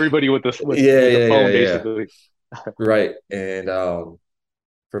like But everybody with this yeah, with the yeah, yeah, phone yeah. basically. Right. And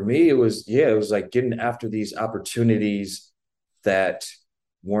for me, it was, yeah, it was like getting after these opportunities that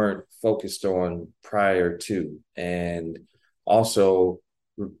weren't focused on prior to, and also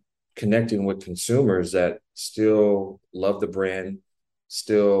connecting with consumers that still love the brand,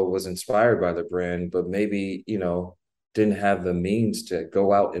 still was inspired by the brand, but maybe, didn't have the means to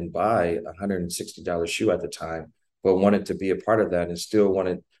go out and buy $160 shoe at the time, but wanted to be a part of that and still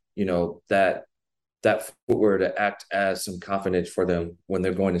wanted, that footwear to act as some confidence for them when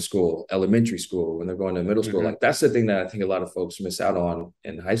they're going to school, elementary school, when they're going to middle school. Hmm. Like, that's the thing that I think a lot of folks miss out on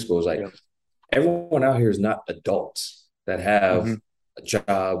in high school is like, Yeah. everyone out here is not adults that have Hmm.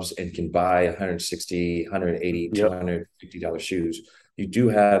 jobs and can buy 160, 180, Yep. $250 shoes. You do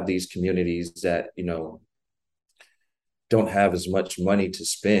have these communities that, don't have as much money to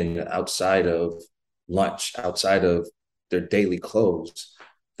spend outside of lunch, outside of their daily clothes,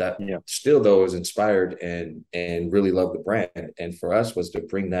 that Yeah. still though is inspired and really love the brand. And for us was to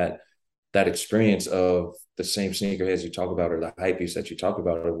bring that experience of the same sneakerheads you talk about or the hype that you talk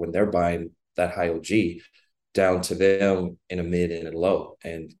about, or when they're buying that high OG, down to them in a mid and a low.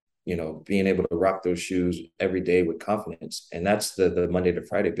 And being able to rock those shoes every day with confidence. And that's the Monday to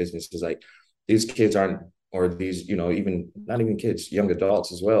Friday business, is like these kids aren't, or these, even not even kids, young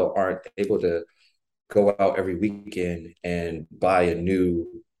adults as well, aren't able to go out every weekend and buy a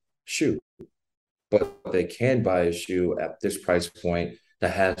new shoe, but they can buy a shoe at this price point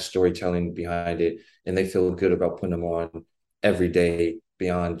that has storytelling behind it, and they feel good about putting them on every day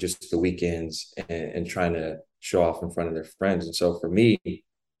beyond just the weekends, and trying to show off in front of their friends. And so for me,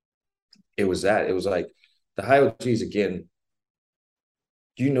 it was that. It was like the high OGs again.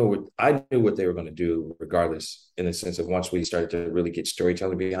 What I knew what they were going to do regardless, in the sense of once we started to really get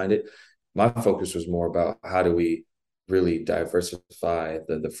storytelling behind it. My focus was more about how do we really diversify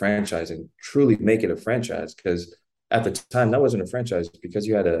the franchise and truly make it a franchise, because at the time that wasn't a franchise, because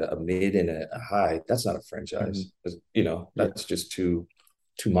you had a mid and a high. That's not a Mm-hmm. franchise. Yeah. That's just two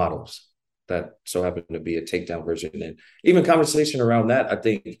models that so happen to be a takedown version. And even conversation around that, I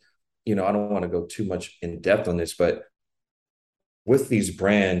think, I don't want to go too much in depth on this, but with these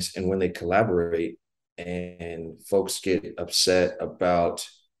brands, and when they collaborate and folks get upset about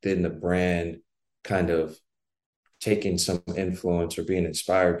then the brand kind of taking some influence or being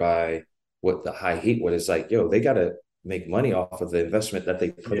inspired by what the high heat, what it's like, yo, they got to make money off of the investment that they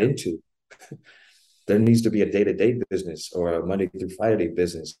put Yeah. into. There needs to be a day-to-day business or a Monday through Friday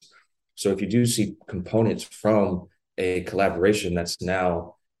business. So if you do see components from a collaboration that's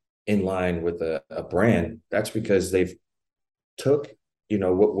now in line with a brand, that's because they've took,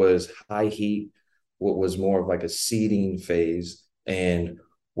 what was high heat, what was more of like a seeding phase, and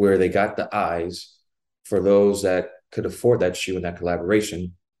where they got the eyes for those that could afford that shoe in that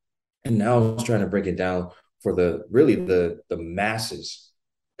collaboration. And now I was trying to break it down for the masses.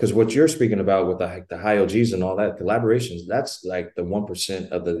 Because what you're speaking about with the high OGs and all that collaborations, that's like the 1%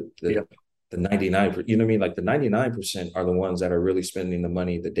 of Yeah. the 99%. You know what I mean? Like the 99% are the ones that are really spending the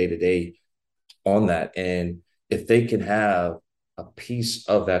money the day to day on that. And if they can have a piece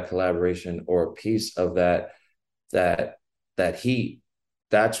of that collaboration or a piece of that that heat,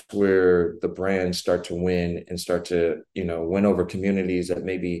 that's where the brands start to win and start to, win over communities that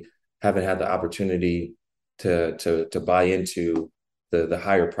maybe haven't had the opportunity to buy into the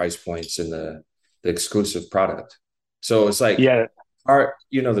higher price points and the exclusive product. So it's like Yeah.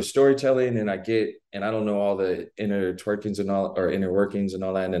 the storytelling, and I don't know all the inner twerkings and all, or inner workings and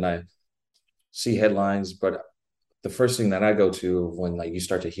all that, and I see headlines, but the first thing that I go to when like you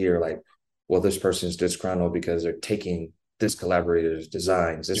start to hear like, well, this person's disgruntled because they're taking this collaborator's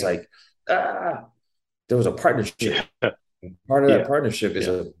designs. It's Yeah. like, ah, there was a Yeah. partnership. Part of that Yeah. partnership is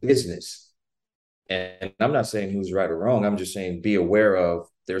Yeah. a business. And I'm not saying who's right or wrong. I'm just saying be aware of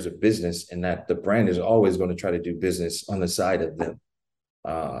there's a business, and that the brand is always going to try to do business on the side of them.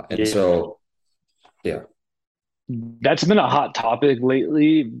 And Yeah. so, yeah, That's been a hot topic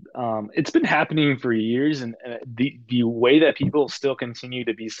lately. It's been happening for years, and the way that people still continue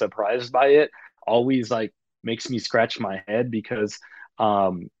to be surprised by it always like makes me scratch my head because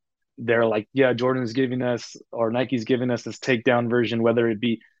um, they're like, yeah, Jordan's giving us or Nike's giving us this takedown version, whether it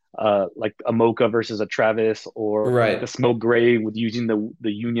be like a Mocha versus a Travis or the right, smoke gray with using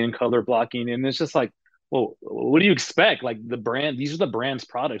the Union color blocking, and it's just like, well, what do you expect? Like the brand, these are the brand's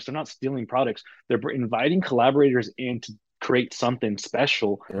products. They're not stealing products. They're inviting collaborators in to create something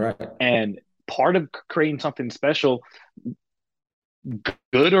special. right, And part of creating something special,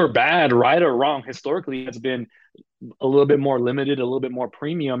 good or bad, right or wrong, historically has been a little bit more limited, a little bit more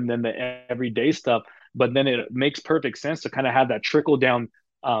premium than the everyday stuff. But then it makes perfect sense to kind of have that trickle down,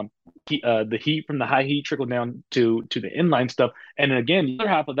 the heat from the high heat trickle down to the inline stuff. And again, the other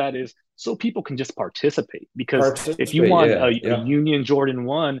half of that is so people can just participate. Because if you participate. want Yeah, a yeah, Union Jordan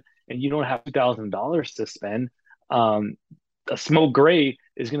 1 and you don't have $2,000 to spend, um, a smoke gray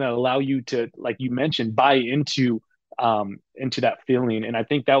is going to allow you to, like you mentioned, buy into that feeling. And I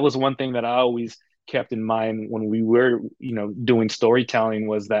think that was one thing that I always kept in mind when we were, doing storytelling,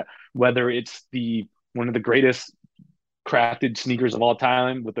 was that whether it's the one of the greatest crafted sneakers of all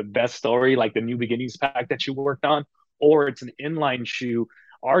time with the best story, like the New Beginnings pack that you worked on, or it's an inline shoe,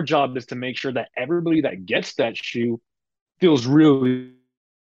 our job is to make sure that everybody that gets that shoe feels really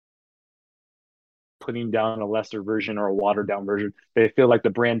putting down a lesser version or a watered down version. They feel like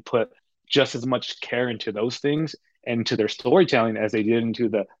the brand put just as much care into those things and to their storytelling as they did into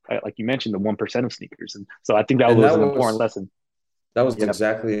the, like you mentioned, the 1% of sneakers. And so I think that and was an important lesson. that was Yeah.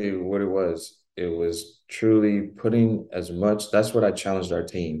 exactly what it was. It was truly putting as much. That's what I challenged our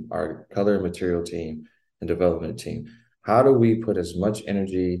team, our color and material team and development team. How do we put as much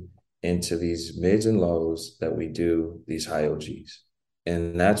energy into these mids and lows that we do these high OGs?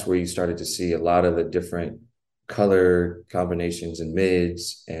 And that's where you started to see a lot of the different color combinations and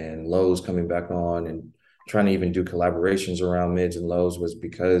mids and lows coming back on and trying to even do collaborations around mids and lows was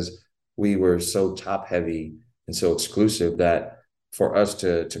because we were so top heavy and so exclusive that for us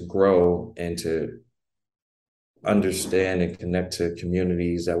to grow and to understand and connect to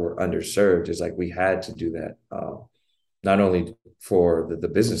communities that were underserved is like we had to do that, not only for the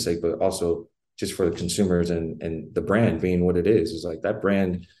business sake but also just for the consumers and the brand being what it is like that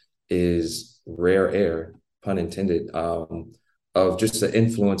brand is rare air, pun intended, of just the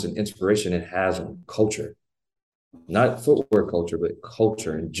influence and inspiration it has on culture, not footwear culture, but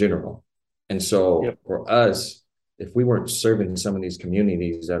culture in general. And so Yep. for us, if we weren't serving some of these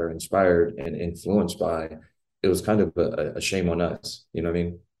communities that are inspired and influenced by, it was kind of a shame on us. You know what I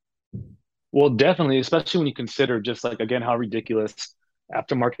mean? Well, definitely, especially when you consider just like again how ridiculous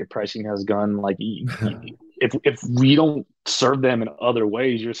aftermarket pricing has gone. Like, if we don't serve them in other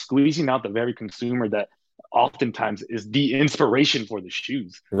ways, you're squeezing out the very consumer that oftentimes is the inspiration for the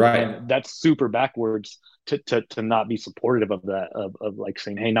shoes, Right. and that's super backwards to not be supportive of that of like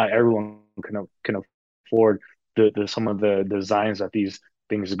saying, hey, not everyone can afford the some of the designs that these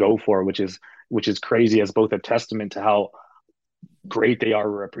things go for, which is crazy as both a testament to how great they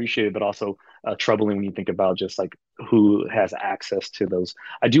are appreciated, but also troubling when you think about just like who has access to those.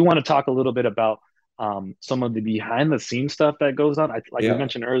 I do want to talk a little bit about some of the behind the scenes stuff that goes on. Like we Yeah.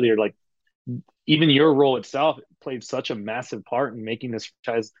 mentioned earlier, like even your role itself played such a massive part in making this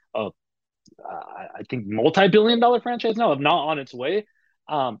franchise I think multi-billion-dollar franchise now, if not on its way.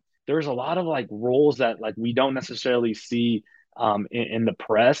 There's a lot of like roles that like we don't necessarily see in the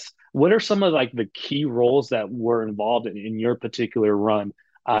press. What are some of like the key roles that were involved in your particular run?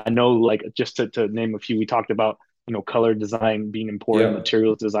 I know, like just to name a few, we talked about color design being important, Yeah.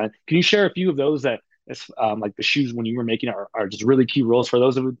 materials design. Can you share a few of those that like the shoes when you were making are just really key roles for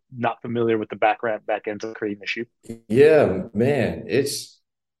those who are not familiar with the back ends of creating the shoe? Yeah, man. It's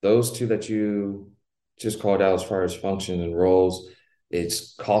those two that you just called out as far as function and roles.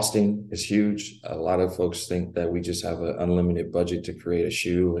 It's costing is huge. A lot of folks think that we just have an unlimited budget to create a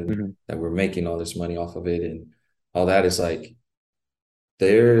shoe and Mm-hmm. that we're making all this money off of it. And all that is like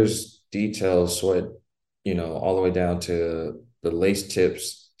there's details, sweat, all the way down to the lace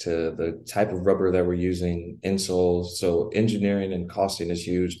tips, to the type of rubber that we're using, insoles. So engineering and costing is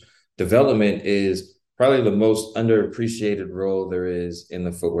huge. Development is probably the most underappreciated role there is in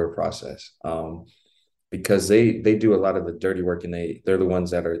the footwear process, because they do a lot of the dirty work and they're the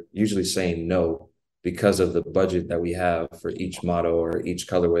ones that are usually saying no because of the budget that we have for each model or each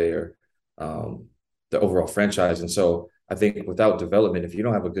colorway or the overall franchise. And so I think without development, if you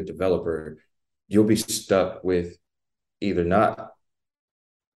don't have a good developer, you'll be stuck with either not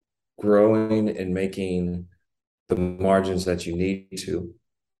growing and making the margins that you need to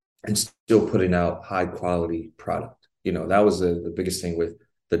and still putting out high quality product. That was the biggest thing with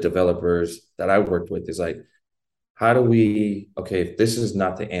the developers that I worked with is like, how do we, okay, if this is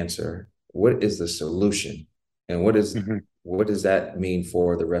not the answer, what is the solution? And Mm-hmm. what does that mean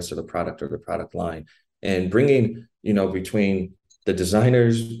for the rest of the product or the product line? And bringing, between the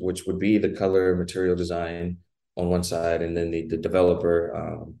designers, which would be the color material design on one side, and then the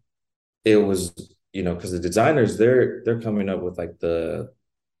developer, it was, because the designers, they're coming up with like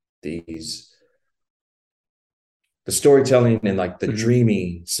these the storytelling and like the Mm-hmm.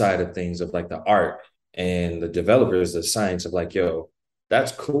 dreaming side of things of like the art, and the developers the science of like, yo,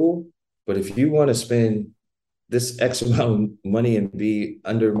 that's cool, but if you want to spend this X amount of money and be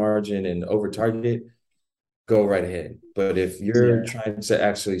under margin and over target, go right ahead. But if you're Yeah. trying to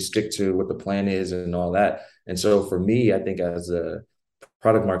actually stick to what the plan is and all that, and so for me, I think as a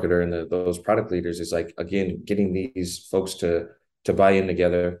product marketer and those product leaders is like, again, getting these folks to buy in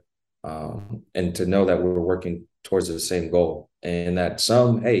together, and to know that we're working towards the same goal, and that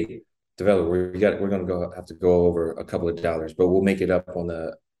some, hey, developer, we're going to go have to go over a couple of dollars, but we'll make it up on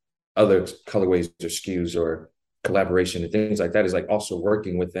the other colorways or SKUs or collaboration and things like that, is like also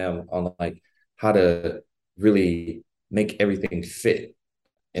working with them on like how to really make everything fit.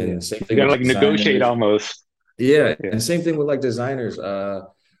 Yeah. And same You thing gotta with like negotiate designers. almost. Yeah, Yeah. and same thing with like designers, of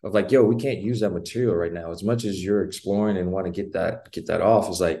like, yo, we can't use that material right now. As much as you're exploring and want to get that off,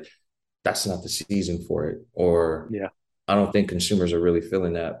 is like that's not the season for it. Or Yeah. I don't think consumers are really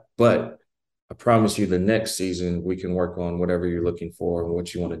feeling that. But I promise you, the next season we can work on whatever you're looking for and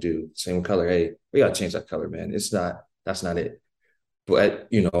what you want to do. Same color. Hey, we gotta change that color, man. It's not That's not it. But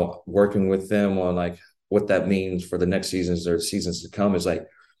working with them on like what that means for the next seasons or seasons to come is like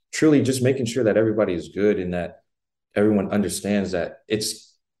truly just making sure that everybody is good and that everyone understands that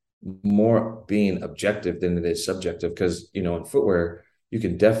it's more being objective than it is subjective. Because in footwear, you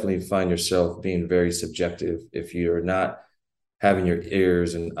can definitely find yourself being very subjective if you're not having your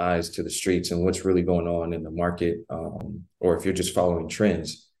ears and eyes to the streets and what's really going on in the market, or if you're just following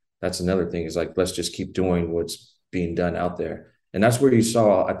trends. That's another thing, is like, let's just keep doing what's being done out there. And that's where you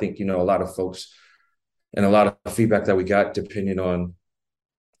saw, I think, a lot of folks and a lot of feedback that we got, depending on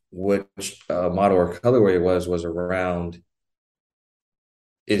which model or colorway it was around,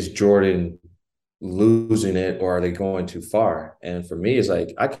 is Jordan losing it or are they going too far? And for me, it's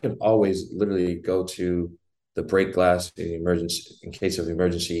like, I can always literally go to the break glass in emergency, in case of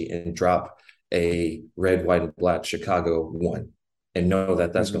emergency, and drop a red, white, and black Chicago one, and know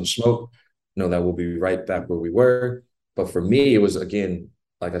that that's going Hmm. to smoke, know that we'll be right back where we were. But for me, it was, again,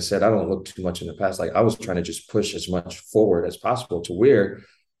 like I said, I don't look too much in the past. Like, I was trying to just push as much forward as possible to where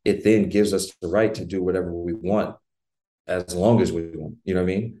it then gives us the right to do whatever we want as long as we want. You know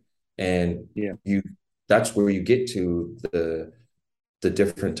what I mean? And Yeah. you that's where you get to the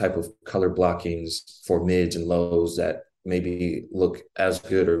different type of color blockings for mids and lows that maybe look as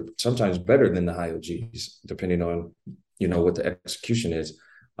good or sometimes better than the high OGs, depending on what the execution is.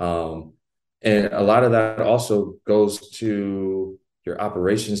 And a lot of that also goes to your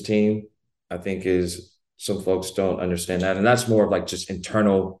operations team. I think is some folks don't understand that, and that's more of like just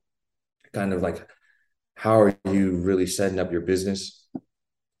internal, kind of like, how are you really setting up your business,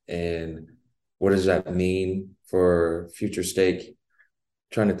 and what does that mean for future stake?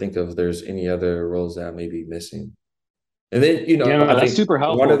 Trying to think if there's any other roles that I may be missing. And then, Yeah, no, I that's think super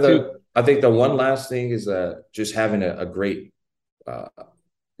one helpful of too. the, I think the one last thing is just having a great uh,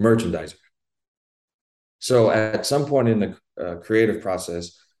 merchandiser. So at some point in the creative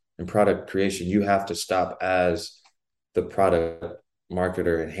process and product creation, you have to stop as the product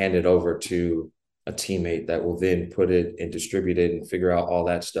marketer and hand it over to a teammate that will then put it and distribute it and figure out all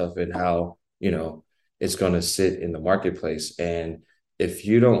that stuff and how, it's going to sit in the marketplace. And if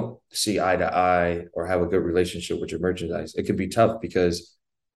you don't see eye to eye or have a good relationship with your merchandise, it can be tough because,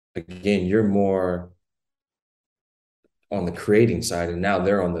 again, you're more on the creating side, and now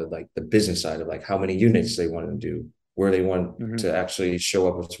they're on the business side of like how many units they want to do, where they want Hmm. to actually show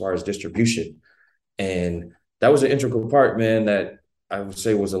up as far as distribution. And that was an integral part, man, that I would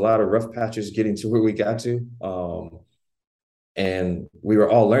say was a lot of rough patches getting to where we got to. And we were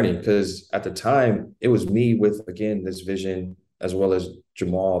all learning because at the time it was me with, again, this vision, as well as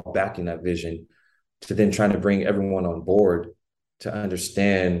Jamal backing that vision, to then trying to bring everyone on board to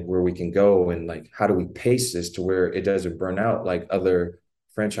understand where we can go and like how do we pace this to where it doesn't burn out like other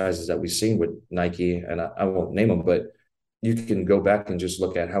franchises that we've seen with Nike. And I won't name them, but you can go back and just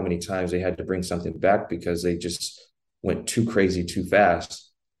look at how many times they had to bring something back because they just went too crazy too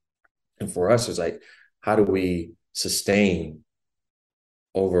fast. And for us, it's like, how do we sustain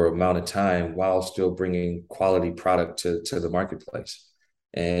over amount of time while still bringing quality product to the marketplace?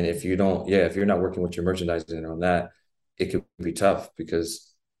 And if you don't, yeah, if you're not working with your merchandising on that, it could be tough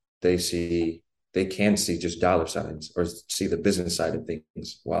because they see they can see just dollar signs or see the business side of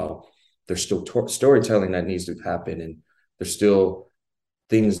things while there's still storytelling that needs to happen, and there's still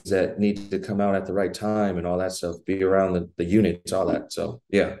things that need to come out at the right time and all that stuff, be around the units, all that. So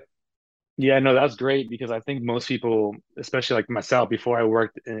yeah. Yeah, no, that's great because I think most people, especially like myself, before I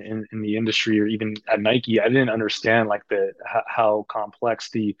worked in the industry or even at Nike, I didn't understand like how complex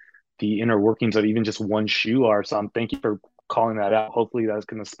the inner workings of even just one shoe are. So I'm thank you for calling that out. Hopefully that's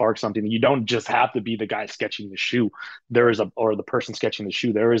going to spark something. You don't just have to be the guy sketching the shoe. There is a or the person sketching the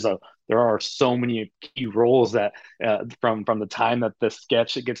shoe. There are so many key roles that from the time that the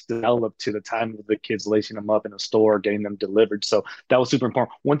sketch gets developed to the time of the kids lacing them up in a store, getting them delivered. So that was super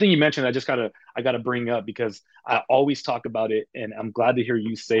important. One thing you mentioned, I gotta bring up because I always talk about it, and I'm glad to hear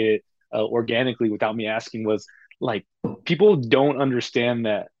you say it organically without me asking. Was like people don't understand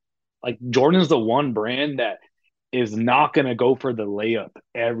that like Jordan's the one brand that is not going to go for the layup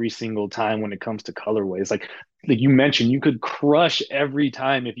every single time when it comes to colorways. Like you mentioned, you could crush every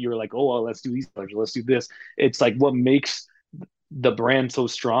time if you were like, oh, well, let's do these colors, let's do this. It's like what makes the brand so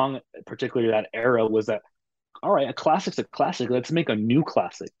strong, particularly that era, was that all right, a classic's a classic. Let's make a new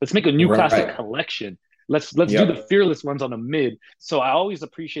classic. Let's make a new classic Right. collection. Let's do the Yep. fearless ones on a mid. So I always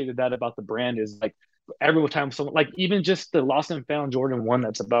appreciated that about the brand is like every time someone like even just the Lost and Found Jordan 1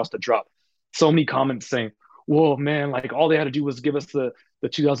 that's about to drop, so many comments saying, whoa man, like all they had to do was give us the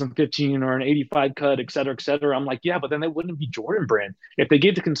 2015 or an 85 cut, et cetera, et cetera. I'm like, yeah, but then they wouldn't be Jordan brand. If they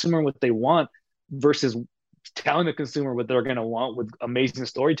gave the consumer what they want versus telling the consumer what they're going to want with amazing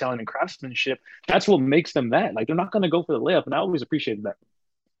storytelling and craftsmanship, that's what makes them that. Like they're not going to go for the layup, and I always appreciated that.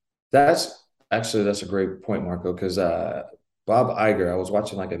 That's a great point, Marco, because Bob Iger, I was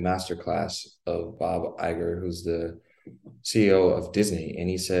watching like a master class of Bob Iger, who's the CEO of Disney, and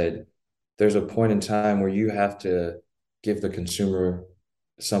he said, "There's a point in time where you have to give the consumer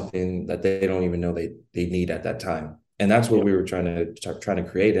something that they don't even know they need at that time." And that's what Yep. we were trying to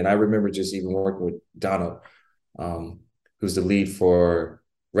create. And I remember just even working with Donald, um, who's the lead for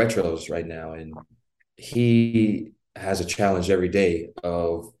Retros right now, and he has a challenge every day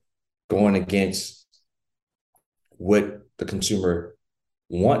of going against what the consumer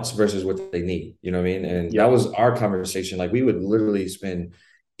wants versus what they need. You know what I mean? And that Yep. was our conversation. Like we would literally spend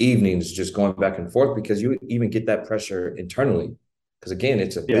evenings just going back and forth because you would even get that pressure internally. Because again,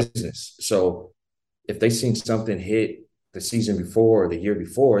 it's a Yep. business. So if they seen something hit the season before or the year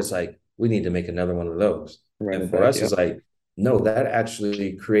before, it's like, we need to make another one of those. Run And it for back. us, it's Yep. like, no, that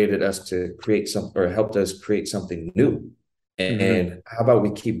actually created us to create some or helped us create something new. Hmm. And how about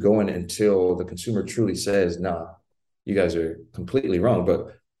we keep going until the consumer truly says, nah, you guys are completely wrong.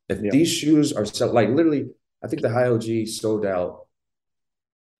 But if Yep. these shoes are like literally, I think the high OG sold out.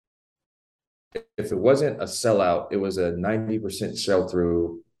 If it wasn't a sellout, it was a 90% sell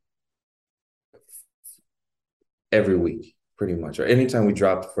through every week, pretty much. Or anytime we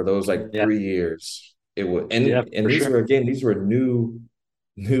dropped for those like Yeah. 3 years, it would. Yeah, And for these sure. were again, these were new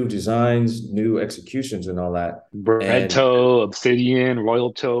designs, new executions, and all that. Red And Toe, Obsidian,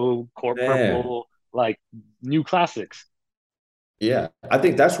 Royal Toe, Court man, Purple, like new classics. yeah, I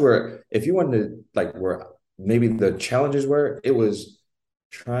think that's where if you wanted to like where maybe the challenges were, it was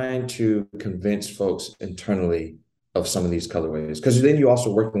trying to convince folks internally of some of these colorways. Because then you're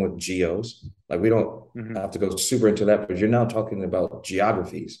also working with geos. Like we don't Hmm. have to go super into that, but you're now talking about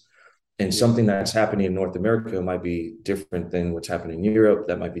geographies. And Yep. something that's happening in North America might be different than what's happening in Europe.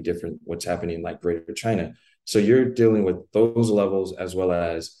 That might be different what's happening in like Greater China. So you're dealing with those levels as well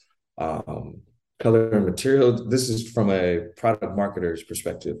as um, color and material. This is from a product marketer's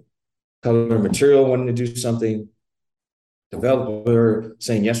perspective. Color and material wanting to do something, developer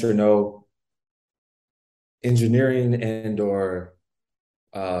saying yes or no, engineering and or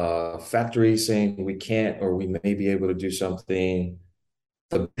factory saying we can't or we may be able to do something,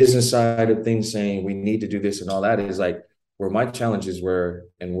 the business side of things saying we need to do this and all that is like where my challenges were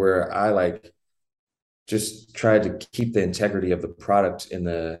and where I like just tried to keep the integrity of the product in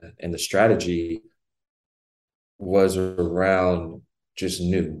the strategy was around just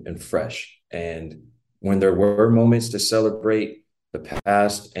new and fresh. And when there were moments to celebrate the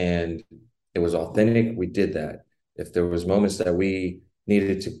past and it was authentic, we did that. If there was moments that we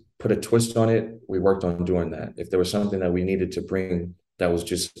needed to put a twist on it, we worked on doing that. If there was something that we needed to bring that was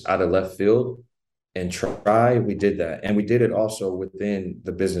just out of left field and try, we did that. And we did it also within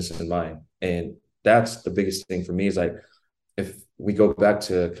the business in mind. And that's the biggest thing for me is like if we go back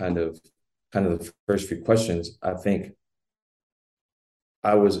to kind of the first few questions, I think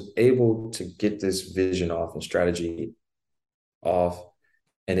I was able to get this vision off and strategy off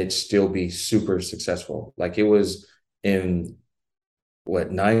and it still be super successful. Like it was in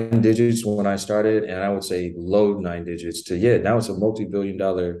what 9 digits when I started, and I would say low 9 digits to yeah, now it's a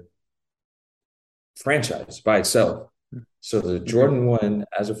multi-billion-dollar franchise by itself. So the Hmm. Jordan 1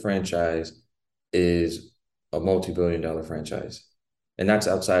 as a franchise is a multi-billion-dollar franchise. And that's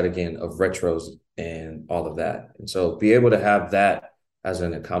outside again of retros and all of that. And so be able to have that as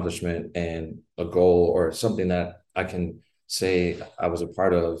an accomplishment and a goal or something that I can say I was a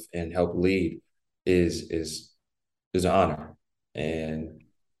part of and help lead is an honor. And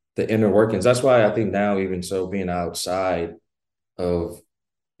the inner workings. That's why I think now, even so, being outside of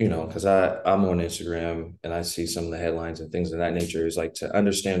because I'm on Instagram and I see some of the headlines and things of that nature is like to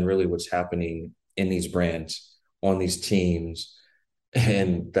understand really what's happening in these brands, on these teams,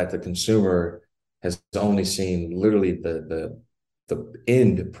 and that the consumer has only seen literally the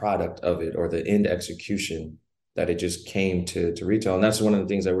end product of it or the end execution that it just came to retail. And that's one of the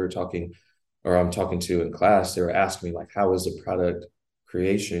things that we were talking or I'm talking to in class. They were asking me like, how is the product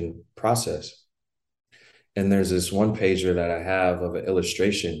creation process? And there's this one pager that I have of an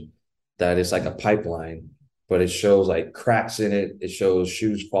illustration that is like a pipeline, but it shows like cracks in it. It shows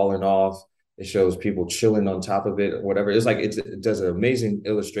shoes falling off. It shows people chilling on top of it or whatever. It's like it does an amazing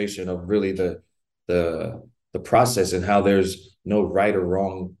illustration of really the the process and how there's no right or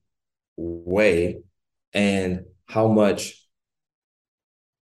wrong way and how much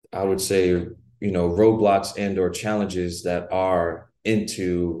I would say roadblocks and or challenges that are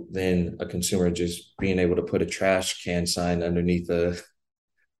into then a consumer just being able to put a trash can sign underneath a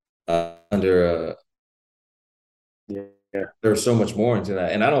under a Yeah. there's so much more into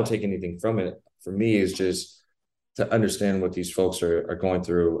that and I don't take anything from it. For me is just to understand what these folks are going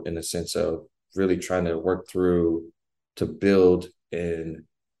through in the sense of really trying to work through to build and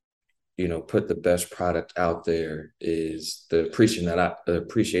put the best product out there is the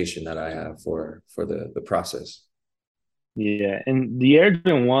appreciation that I have for the process. Yeah, and the Air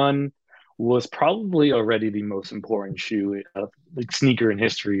Jordan 1 was probably already the most important shoe, like sneaker in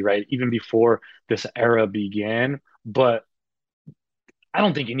history, right? Even before this era began. But I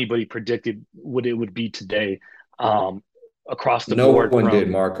don't think anybody predicted what it would be today, um, across the No board one did,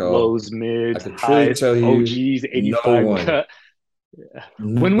 from Marco. lows, I mids, could truly highs, tell you, OGs, no 85 one, cut.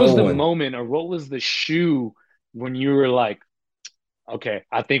 When no was the one. moment, or what was the shoe when you were like, okay,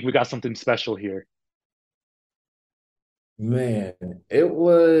 I think we got something special here? Man, it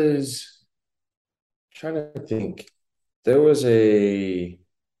was trying to think. There was a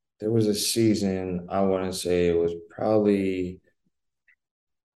there was a season, I want to say it was probably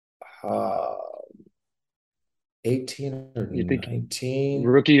uh 18 or You think 19.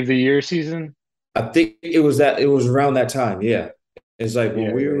 rookie of the year season? I think it was around that time. Yeah. It's like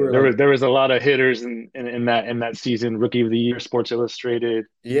when Yeah, we yeah, yeah. were There like, was a lot of hitters in that season. Rookie of the year, Sports Illustrated.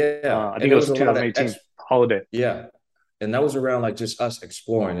 yeah. I think And it it was was a lot of 2018 holiday. yeah. And that was around like just us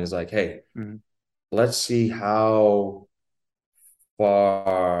exploring. It's like, hey, Mhm. let's see how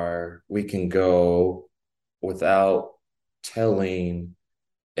far we can go without telling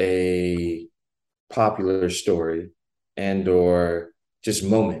a popular story and or just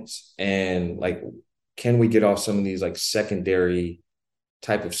moments, and like, can we get off some of these like secondary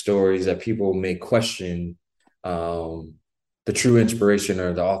type of stories that people may question um the true inspiration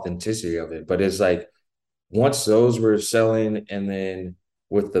or the authenticity of it. But it's like once those were selling, and then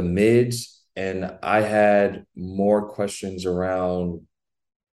with the mids, and I had more questions around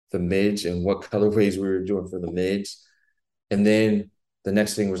the mids and what colorways we were doing for the mids. And then the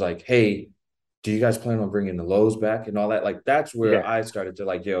next thing was like, hey, do you guys plan on bringing the lows back and all that? Like that's where Yeah, I started to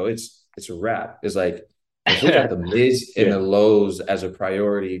like, yo, it's a wrap. It's like if we got the mids and yeah, the lows as a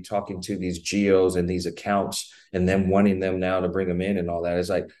priority, talking to these geos and these accounts, and them wanting them now to bring them in and all that. It's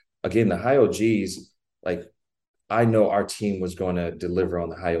like again the high OGs. Like I know our team was going to deliver on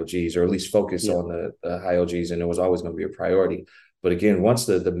the high OGs, or at least focus yeah, on the high OGs, and it was always going to be a priority. But again, once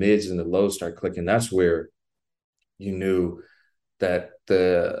the mids and the lows start clicking, that's where you knew that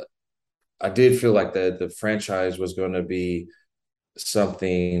the I did feel like the franchise was going to be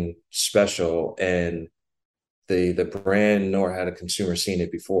something special, and the brand nor had a consumer seen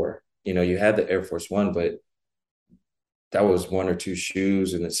it before. You had the Air Force One, but that was one or two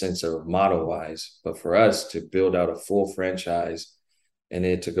shoes in the sense of model wise. But for us to build out a full franchise and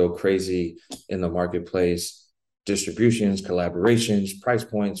it to go crazy in the marketplace, distributions, collaborations, price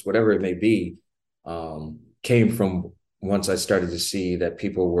points, whatever it may be, came from once I started to see that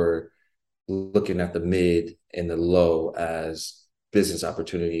people were looking at the mid and the low as business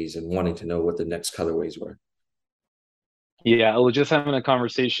opportunities and wanting to know what the next colorways were. yeah. I was just having a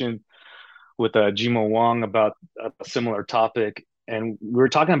conversation with Jimo Wong about a similar topic, and we were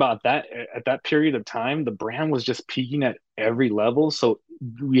talking about that at that period of time, the brand was just peaking at every level. So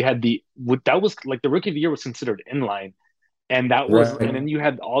we had that was like the rookie of the year was considered inline, and then Right. you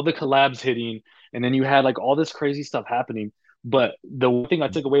had all the collabs hitting, and then you had like all this crazy stuff happening. But the one thing I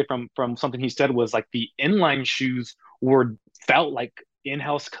took away from something he said was like the inline shoes were felt like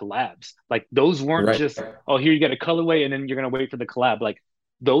in-house collabs. Like those weren't Right. just, oh, here you get a colorway and then you're gonna wait for the collab. Like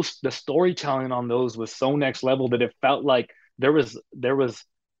the storytelling on those was so next level that it felt like they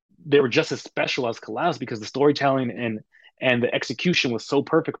were just as special as collabs because the storytelling and the execution was so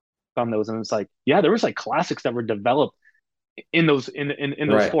perfect on those. And it's like, yeah, there was like classics that were developed in those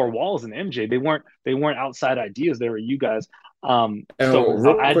Right. four walls in MJ. They weren't outside ideas. They were you guys. So And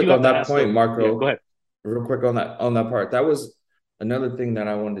real I do quick have on to that ask point, though. Yeah, go Marco, ahead. real quick on that part. That was another thing that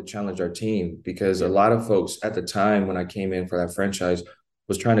I wanted to challenge our team, because a Yeah, lot of folks at the time when I came in for that franchise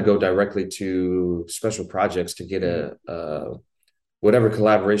was trying to go directly to special projects to get hmm a whatever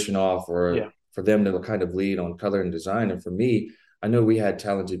collaboration off, or yeah, for them to kind of lead on color and design. And for me, I know we had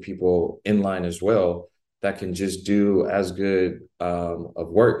talented people in line as well that can just do as good of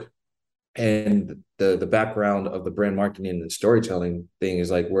work. And the background of the brand marketing and storytelling thing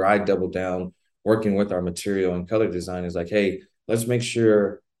is like where I double down working with our material and color design is like, hey, let's make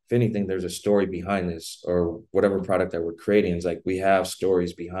sure if anything there's a story behind this or whatever product that we're creating. Is like we have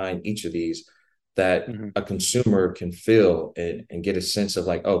stories behind each of these that hmm a consumer can feel and get a sense of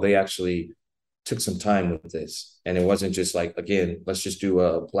like, oh, they actually took some time with this, and it wasn't just like, again, let's just do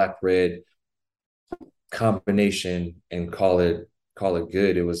a black red combination and call it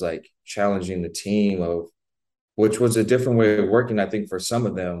good. It was like challenging the team of, which was a different way of working, I think, for some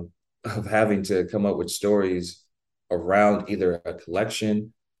of them, of having to come up with stories around either a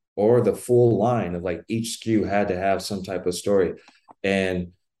collection or the full line of like each SKU had to have some type of story.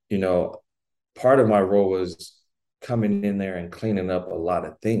 And you know, part of my role was coming in there and cleaning up a lot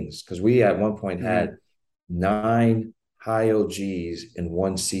of things because we at one point Mm, had 9 high OGs in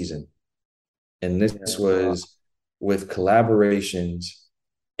one season. And this yeah, wow. was with collaborations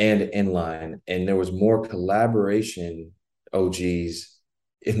and inline. And there was more collaboration OGs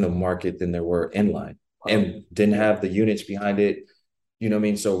in the market than there were inline Wow. and didn't Yeah. have the units behind it. You know what I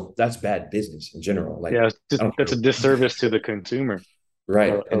mean? So that's bad business in general. Like, Yeah, it's I just, don't that's care. a disservice to the consumer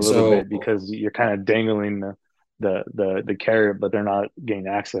Right. a And little so, bit because you're kind of dangling the carrot, but they're not getting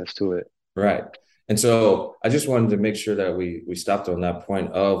access to it. right. And so I just wanted to make sure that we stopped on that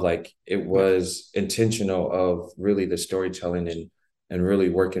point of like it Yeah. was intentional of really the storytelling and really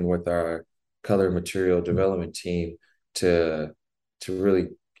working with our color material development team to to really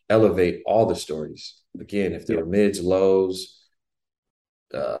elevate all the stories. Again, if there Yeah. were mids, lows,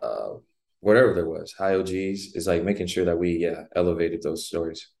 uh, whatever there was, high OGs, is like making sure that we elevated those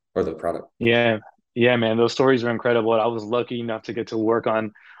stories or the product. Yeah, yeah, man, those stories are incredible. I was lucky enough to get to work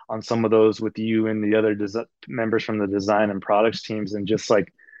on some of those with you and the other members from the design and products teams, and just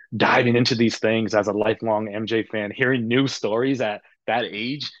like diving into these things as a lifelong MJ fan, hearing new stories at that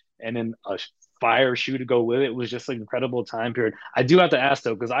age, and then a fire shoe to go with it was just an incredible time period. I do have to ask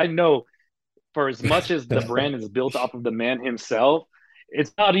though, because I know for as much as the brand is built off of the man himself,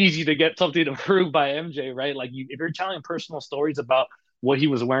 it's not easy to get something approved by MJ, right? Like if you're telling personal stories about what he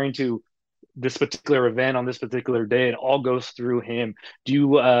was wearing to this particular event on this particular day, it all goes through him. Do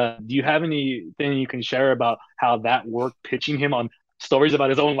you have anything you can share about how that worked pitching him on stories about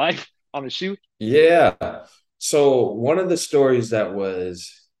his own life on the shoot? Yeah. So one of the stories that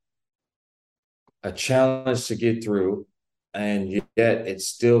was a challenge to get through, and yet it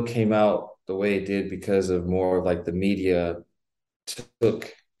still came out the way it did because of more of like the media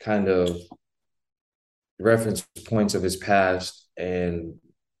took kind of reference points of his past and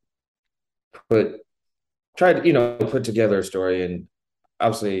put tried to, put together a story. And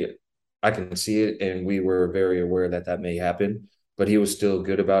obviously I can see it and we were very aware that that may happen, but he was still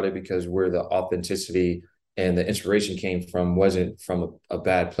good about it because where the authenticity and the inspiration came from wasn't from a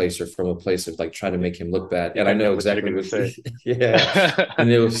bad place or from a place of like trying to make him look I bad. And think I I know know what you're exactly gonna what, say. yeah. I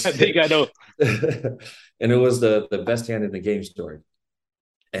And it was, think I know. and it was the best hand in the game story.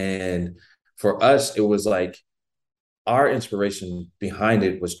 And for us, it was like our inspiration behind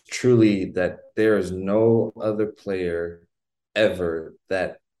it was truly that there is no other player ever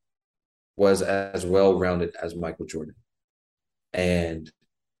that was as well rounded as Michael Jordan. And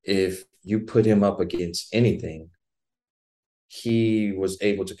if you put him up against anything, he was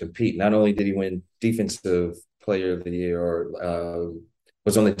able to compete. Not only did he win Defensive Player of the Year or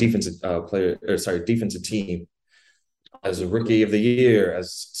was on the defensive defensive team as a rookie of the year,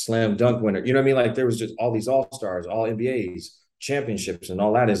 as slam dunk winner. You know what I mean? Like there was just all these all stars, all NBAs, championships, and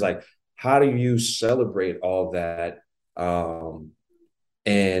all that. Is like, how do you celebrate all that?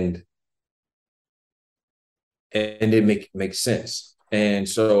 And and it makes sense. And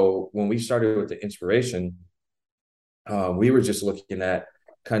so when we started with the inspiration, we were just looking at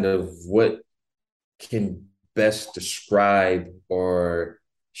kind of what can best describe or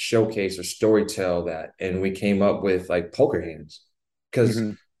showcase or storytell that. And we came up with like poker hands because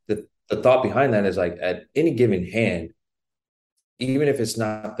Mhm. the thought behind that is like at any given hand, even if it's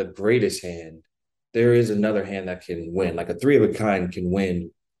not the greatest hand, there is another hand that can win. Like a three of a kind can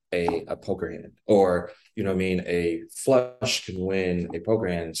win a poker hand, or you know what I mean, a flush can win a poker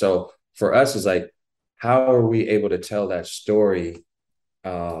hand. So for us, is like, how are we able to tell that story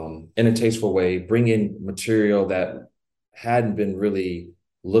in a tasteful way, bring in material that hadn't been really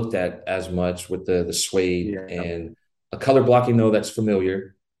looked at as much with the suede Yeah. and a color blocking though that's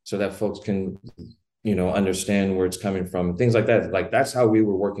familiar so that folks can understand where it's coming from and things like that. Like that's how we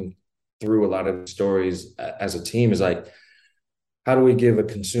were working through a lot of stories as a team, is like, how do we give a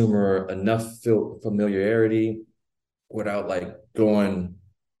consumer enough familiarity without like going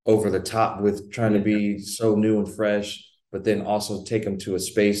over the top with trying to Yeah. be so new and fresh, but then also take them to a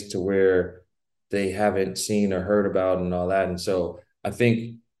space to where they haven't seen or heard about and all that. And so I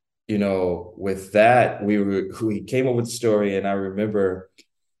think, with that, we came up with the story, and I remember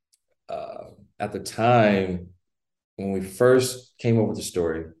uh, at the time when we first came up with the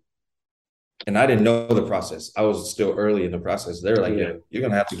story, and I didn't know the process. I was still early in the process. They were like, Yeah. "Yo, you're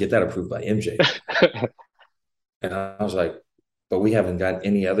gonna have to get that approved by MJ." And I was like, but we haven't got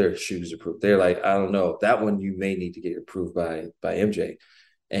any other shoes approved. They're like, I don't know. That one you may need to get approved by MJ.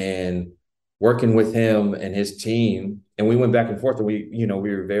 And working with him and his team, and we went back and forth, and we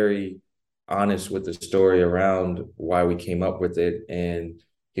were very honest with the story around why we came up with it. And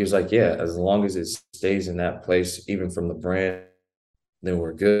he was like, yeah, as long as it stays in that place, even from the brand then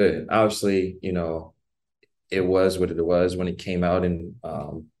we're good. Obviously, it was what it was when it came out, and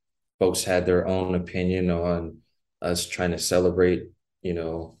folks had their own opinion on us trying to celebrate, you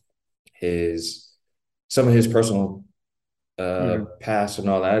know, his some of his personal Hmm. past and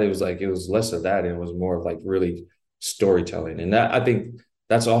all that. It was like it was less of that, and it was more of like really storytelling. And that I think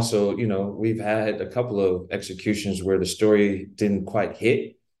that's also, we've had a couple of executions where the story didn't quite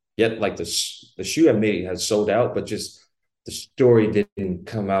hit yet. Like the shoe I made has sold out, but just the story didn't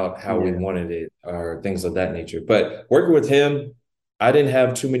come out how we Yeah. wanted it, or things of that nature. But working with him, I didn't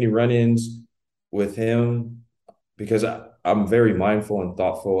have too many run-ins with him because I'm very mindful and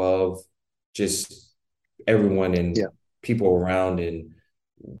thoughtful of just everyone and Yeah. people around, and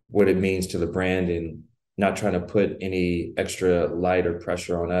what it means to the brand, and not trying to put any extra light or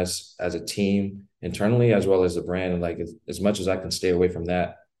pressure on us as a team internally as well as the brand. And like as much as I can stay away from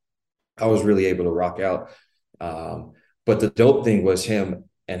that, I was really able to rock out. But the dope thing was him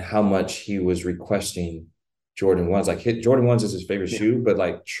and how much he was requesting Jordan ones. Like Jordan ones is his favorite Yeah. shoe, but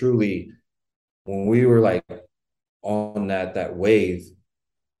like truly, when we were like on that wave,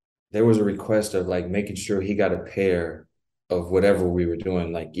 there was a request of like making sure he got a pair of whatever we were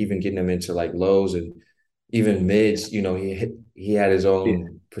doing, like even getting him into like lows and even mids. He had his Yeah.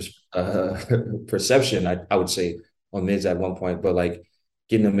 own perception, I would say, on mids at one point, but like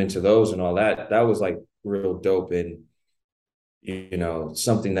getting them into those and all that, that was like real dope, and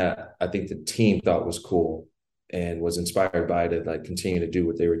something that I think the team thought was cool and was inspired by to like continue to do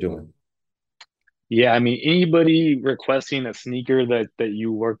what they were doing. Yeah, I mean, anybody requesting a sneaker that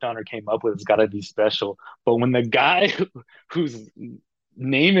you worked on or came up with has got to be special. But when the guy whose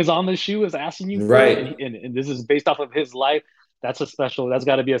name is on the shoe is asking you for it, and, Right. and this is based off of his life, that's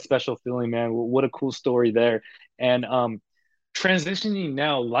got to be a special feeling, man. What a cool story there. And transitioning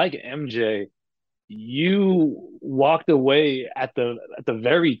now, like MJ, you walked away at the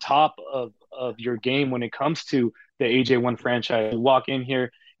very top of your game when it comes to the AJ1 franchise. You walk in here,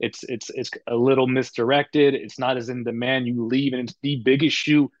 it's a little misdirected. It's not as in demand. You leave, and it's the biggest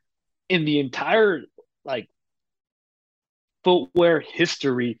shoe in the entire like footwear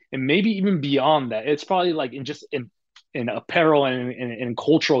history, and maybe even beyond that. It's probably like in apparel and in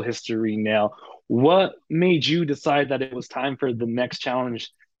cultural history now. What made you decide that it was time for the next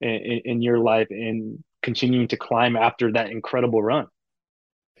challenge in your life and continuing to climb after that incredible run?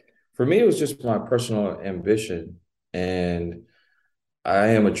 For me, it was just my personal ambition. And I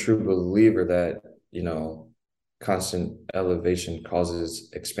am a true believer that, constant elevation causes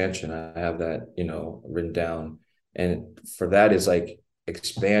expansion. I have that, written down. And for that is like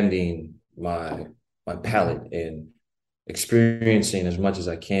expanding my palette and experiencing as much as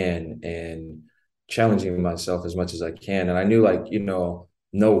I can and challenging myself as much as I can. And I knew like,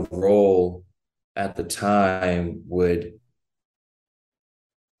 no role at the time would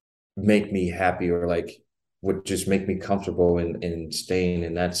make me happy, or like would just make me comfortable in staying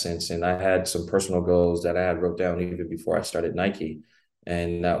in that sense. And I had some personal goals that I had wrote down even before I started Nike.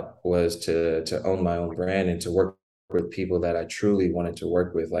 And that was to own my own brand and to work with people that I truly wanted to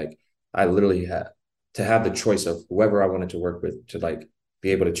work with. Like I literally had to have the choice of whoever I wanted to work with, to like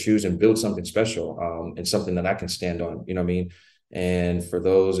be able to choose and build something special, and something that I can stand on, you know what I mean? And for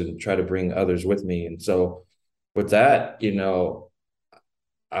those, and try to bring others with me. And so with that, we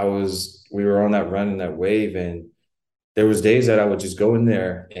were on that run and that wave, and there was days that I would just go in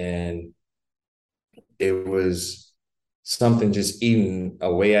there and it was something just eating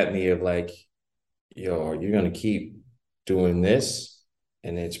away at me of like, yo, you're gonna keep doing this.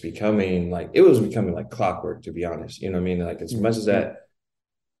 And it was becoming like clockwork, to be honest. You know what I mean? Like as much as Yeah, that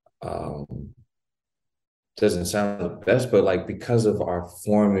um doesn't sound the best, but like because of our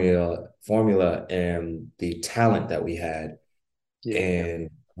formula and the talent that we had, yeah, and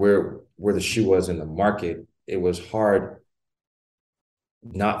where the shoe was in the market, it was hard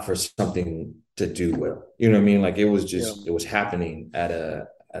not for something to do well. You know what I mean? Like yeah, it was happening at a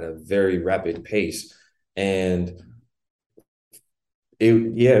very rapid pace. And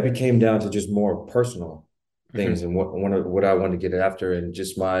it became down to just more personal hmm, things, and what I wanted to get after, and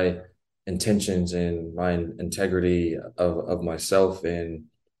just my intentions and my integrity of myself, and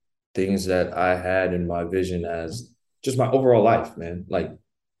things that I had in my vision as just my overall life, man. Like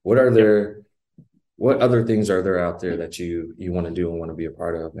what are yep, there what other things are there out there that you want to do and want to be a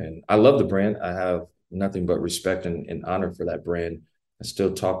part of? And I love the brand. I have nothing but respect and honor for that brand. I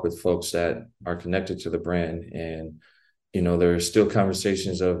still talk with folks that are connected to the brand, and there are still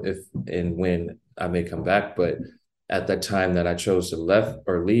conversations of if and when I may come back. But at that time that I chose to left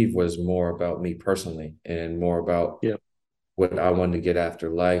or leave was more about me personally, and more about yep, what I wanted to get after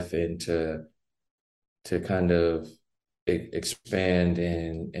life, and to kind of expand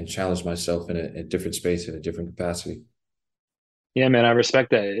and challenge myself in a different space, in a different capacity. Yeah, man, I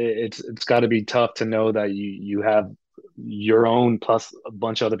respect that. It's got to be tough to know that you have your own plus a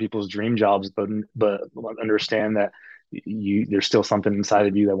bunch of other people's dream jobs, but understand that you there's still something inside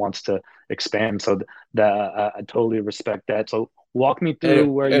of you that wants to expand. So that I totally respect that. So walk me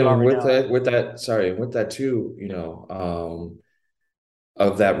through where you are And right now. with that too,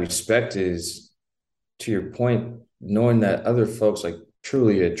 of that respect is, to your point, knowing that other folks, like,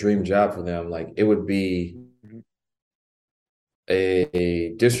 truly a dream job for them, like, it would be Mhm.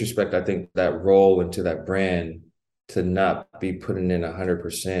 a disrespect, I think, that role into that brand to not be putting in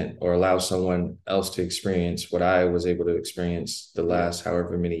 100% or allow someone else to experience what I was able to experience the Yeah, last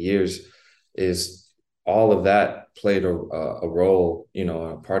however many years. Is all of that played a role,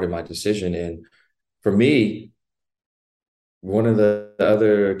 a part of my decision. And for me, one of the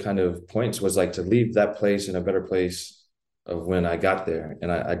other kind of points was like to leave that place in a better place of when I got there.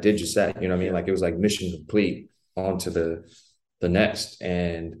 And I did just that, what I mean? yeah, Like, it was like mission complete, on to the next.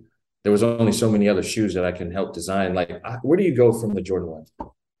 And there was only so many other shoes that I can help design. Like, where do you go from the Jordan 1?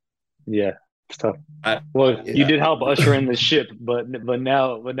 yeah. It's tough. I, Well, you yeah, did help usher in the ship, but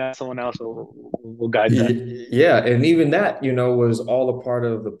now someone else will guide that. yeah. And even that, was all a part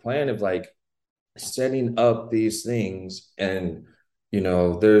of the plan of like setting up these things. And,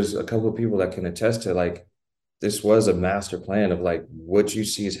 there's a couple of people that can attest to, like, this was a master plan of like what you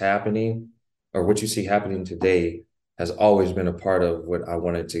see is happening, or what you see happening today has always been a part of what I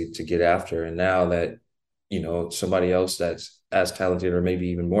wanted to get after. And now that, somebody else that's as talented or maybe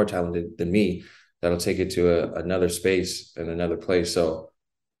even more talented than me, that'll take it to another space and another place. So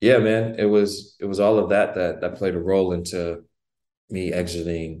yeah, man, it was all of that played a role into me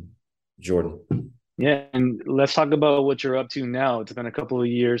exiting Jordan. Yeah, and let's talk about what you're up to now. It's been a couple of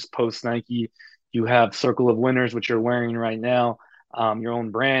years post Nike. You have Circle of Winners, which you're wearing right now, your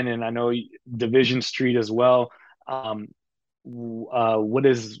own brand, and I know Division Street as well. Um, what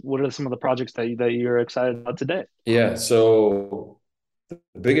are some of the projects that you're excited about today? Yeah, so the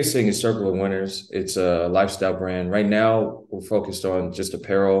biggest thing is Circle of Winners. It's a lifestyle brand. Right now, we're focused on just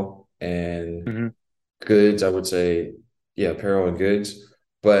apparel and Hmm. goods, I would say. Yeah, apparel and goods.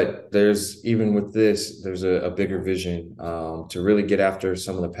 But there's, even with this, there's a bigger vision, to really get after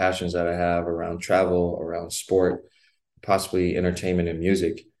some of the passions that I have around travel, around sport, possibly entertainment and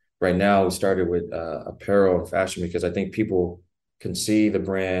music. Right now, we started with apparel and fashion because I think people can see the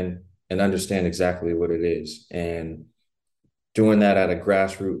brand and understand exactly what it is. And doing that at a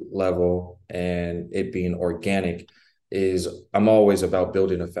grassroots level and it being organic is, I'm always about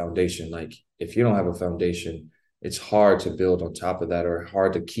building a foundation. Like, if you don't have a foundation, it's hard to build on top of that, or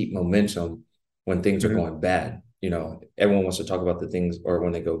hard to keep momentum when things are Hmm. going bad. Everyone wants to talk about the things, or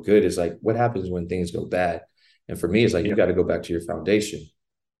when they go good, is like, what happens when things go bad? And for me, it's like, you Yeah. got to go back to your foundation.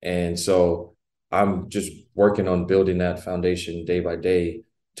 And so I'm just working on building that foundation day by day,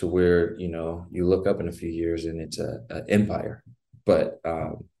 to where, you look up in a few years and it's a empire. But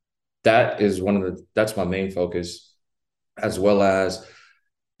that's my main focus, as well as,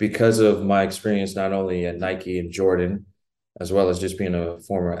 because of my experience not only at Nike and Jordan, as well as just being a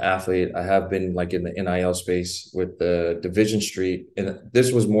former athlete. I have been like in the NIL space with the Division Street, and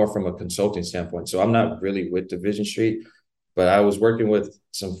this was more from a consulting standpoint. So I'm not really with Division Street, but I was working with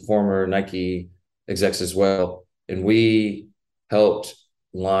some former Nike execs as well, and we helped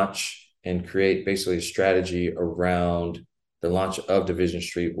launch and create basically a strategy around the launch of Division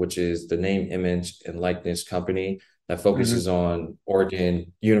Street, which is the name, image, and likeness company that Hmm. focuses on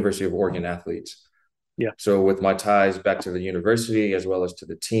University of Oregon athletes. Yeah. So with my ties back to the university, as well as to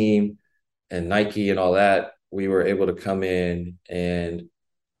the team and Nike and all that, we were able to come in and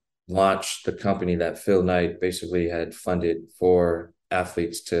launch the company that Phil Knight basically had funded for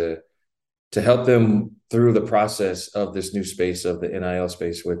athletes to help them through the process of this new space of the NIL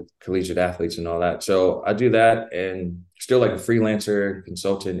space with collegiate athletes and all that. So I do that, and still like a freelancer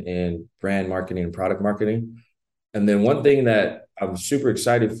consultant in brand marketing and product marketing. And then one thing that I'm super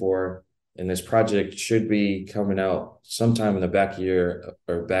excited for, and this project should be coming out sometime in the back year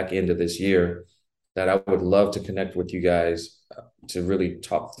or back end of this year, that I would love to connect with you guys to really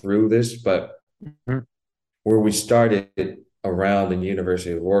talk through this. But Hmm. where we started around the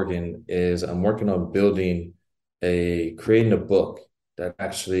University of Oregon is, I'm working on creating a book that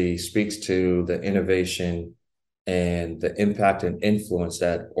actually speaks to the innovation and the impact and influence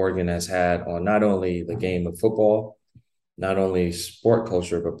that Oregon has had on not only the game of football, not only sport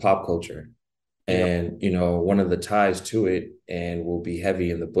culture, but pop culture. Yeah. And, one of the ties to it, and will be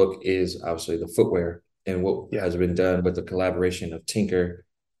heavy in the book, is obviously the footwear and what Yeah. has been done with the collaboration of Tinker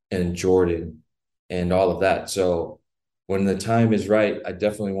and Jordan and all of that. So when the time is right, I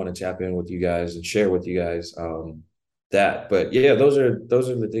definitely want to tap in with you guys and share with you guys that. But yeah, those are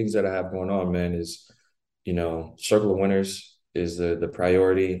the things that I have going on, man. Is circle of winners is the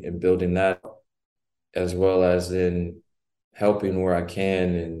priority in building that, as well as in helping where I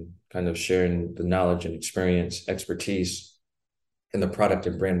can and kind of sharing the knowledge and experience, expertise in the product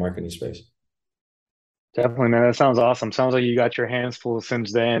and brand marketing space. Definitely, man. That sounds awesome. Sounds like you got your hands full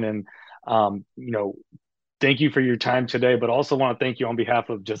since then. And, you know, thank you for your time today, but also want to thank you on behalf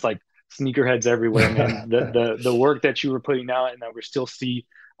of just like sneakerheads everywhere, man. The work that you were putting out and that we still see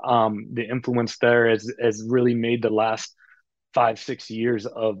the influence there has really made the last 5, 6 years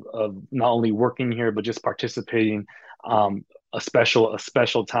of not only working here but just participating a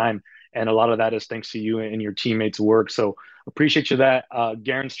special time. And a lot of that is thanks to you and your teammates' work. So appreciate you that.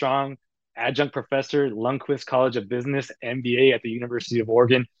 Garren Strong, adjunct professor, Lundquist College of Business, MBA at the University of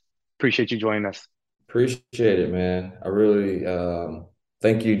Oregon. Appreciate you joining us. Appreciate it, man. I really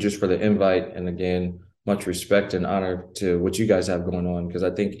thank you just for the invite. And again, much respect and honor to what you guys have going on, because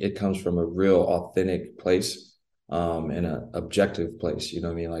I think it comes from a real authentic place and an objective place. You know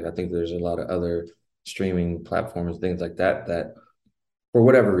what I mean? Like, I think there's a lot of other streaming platforms, things like that, that for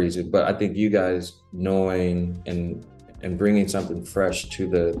whatever reason, but I think you guys knowing and bringing something fresh to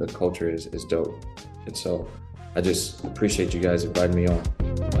the culture is dope. And so I just appreciate you guys inviting me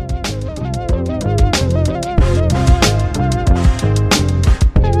on.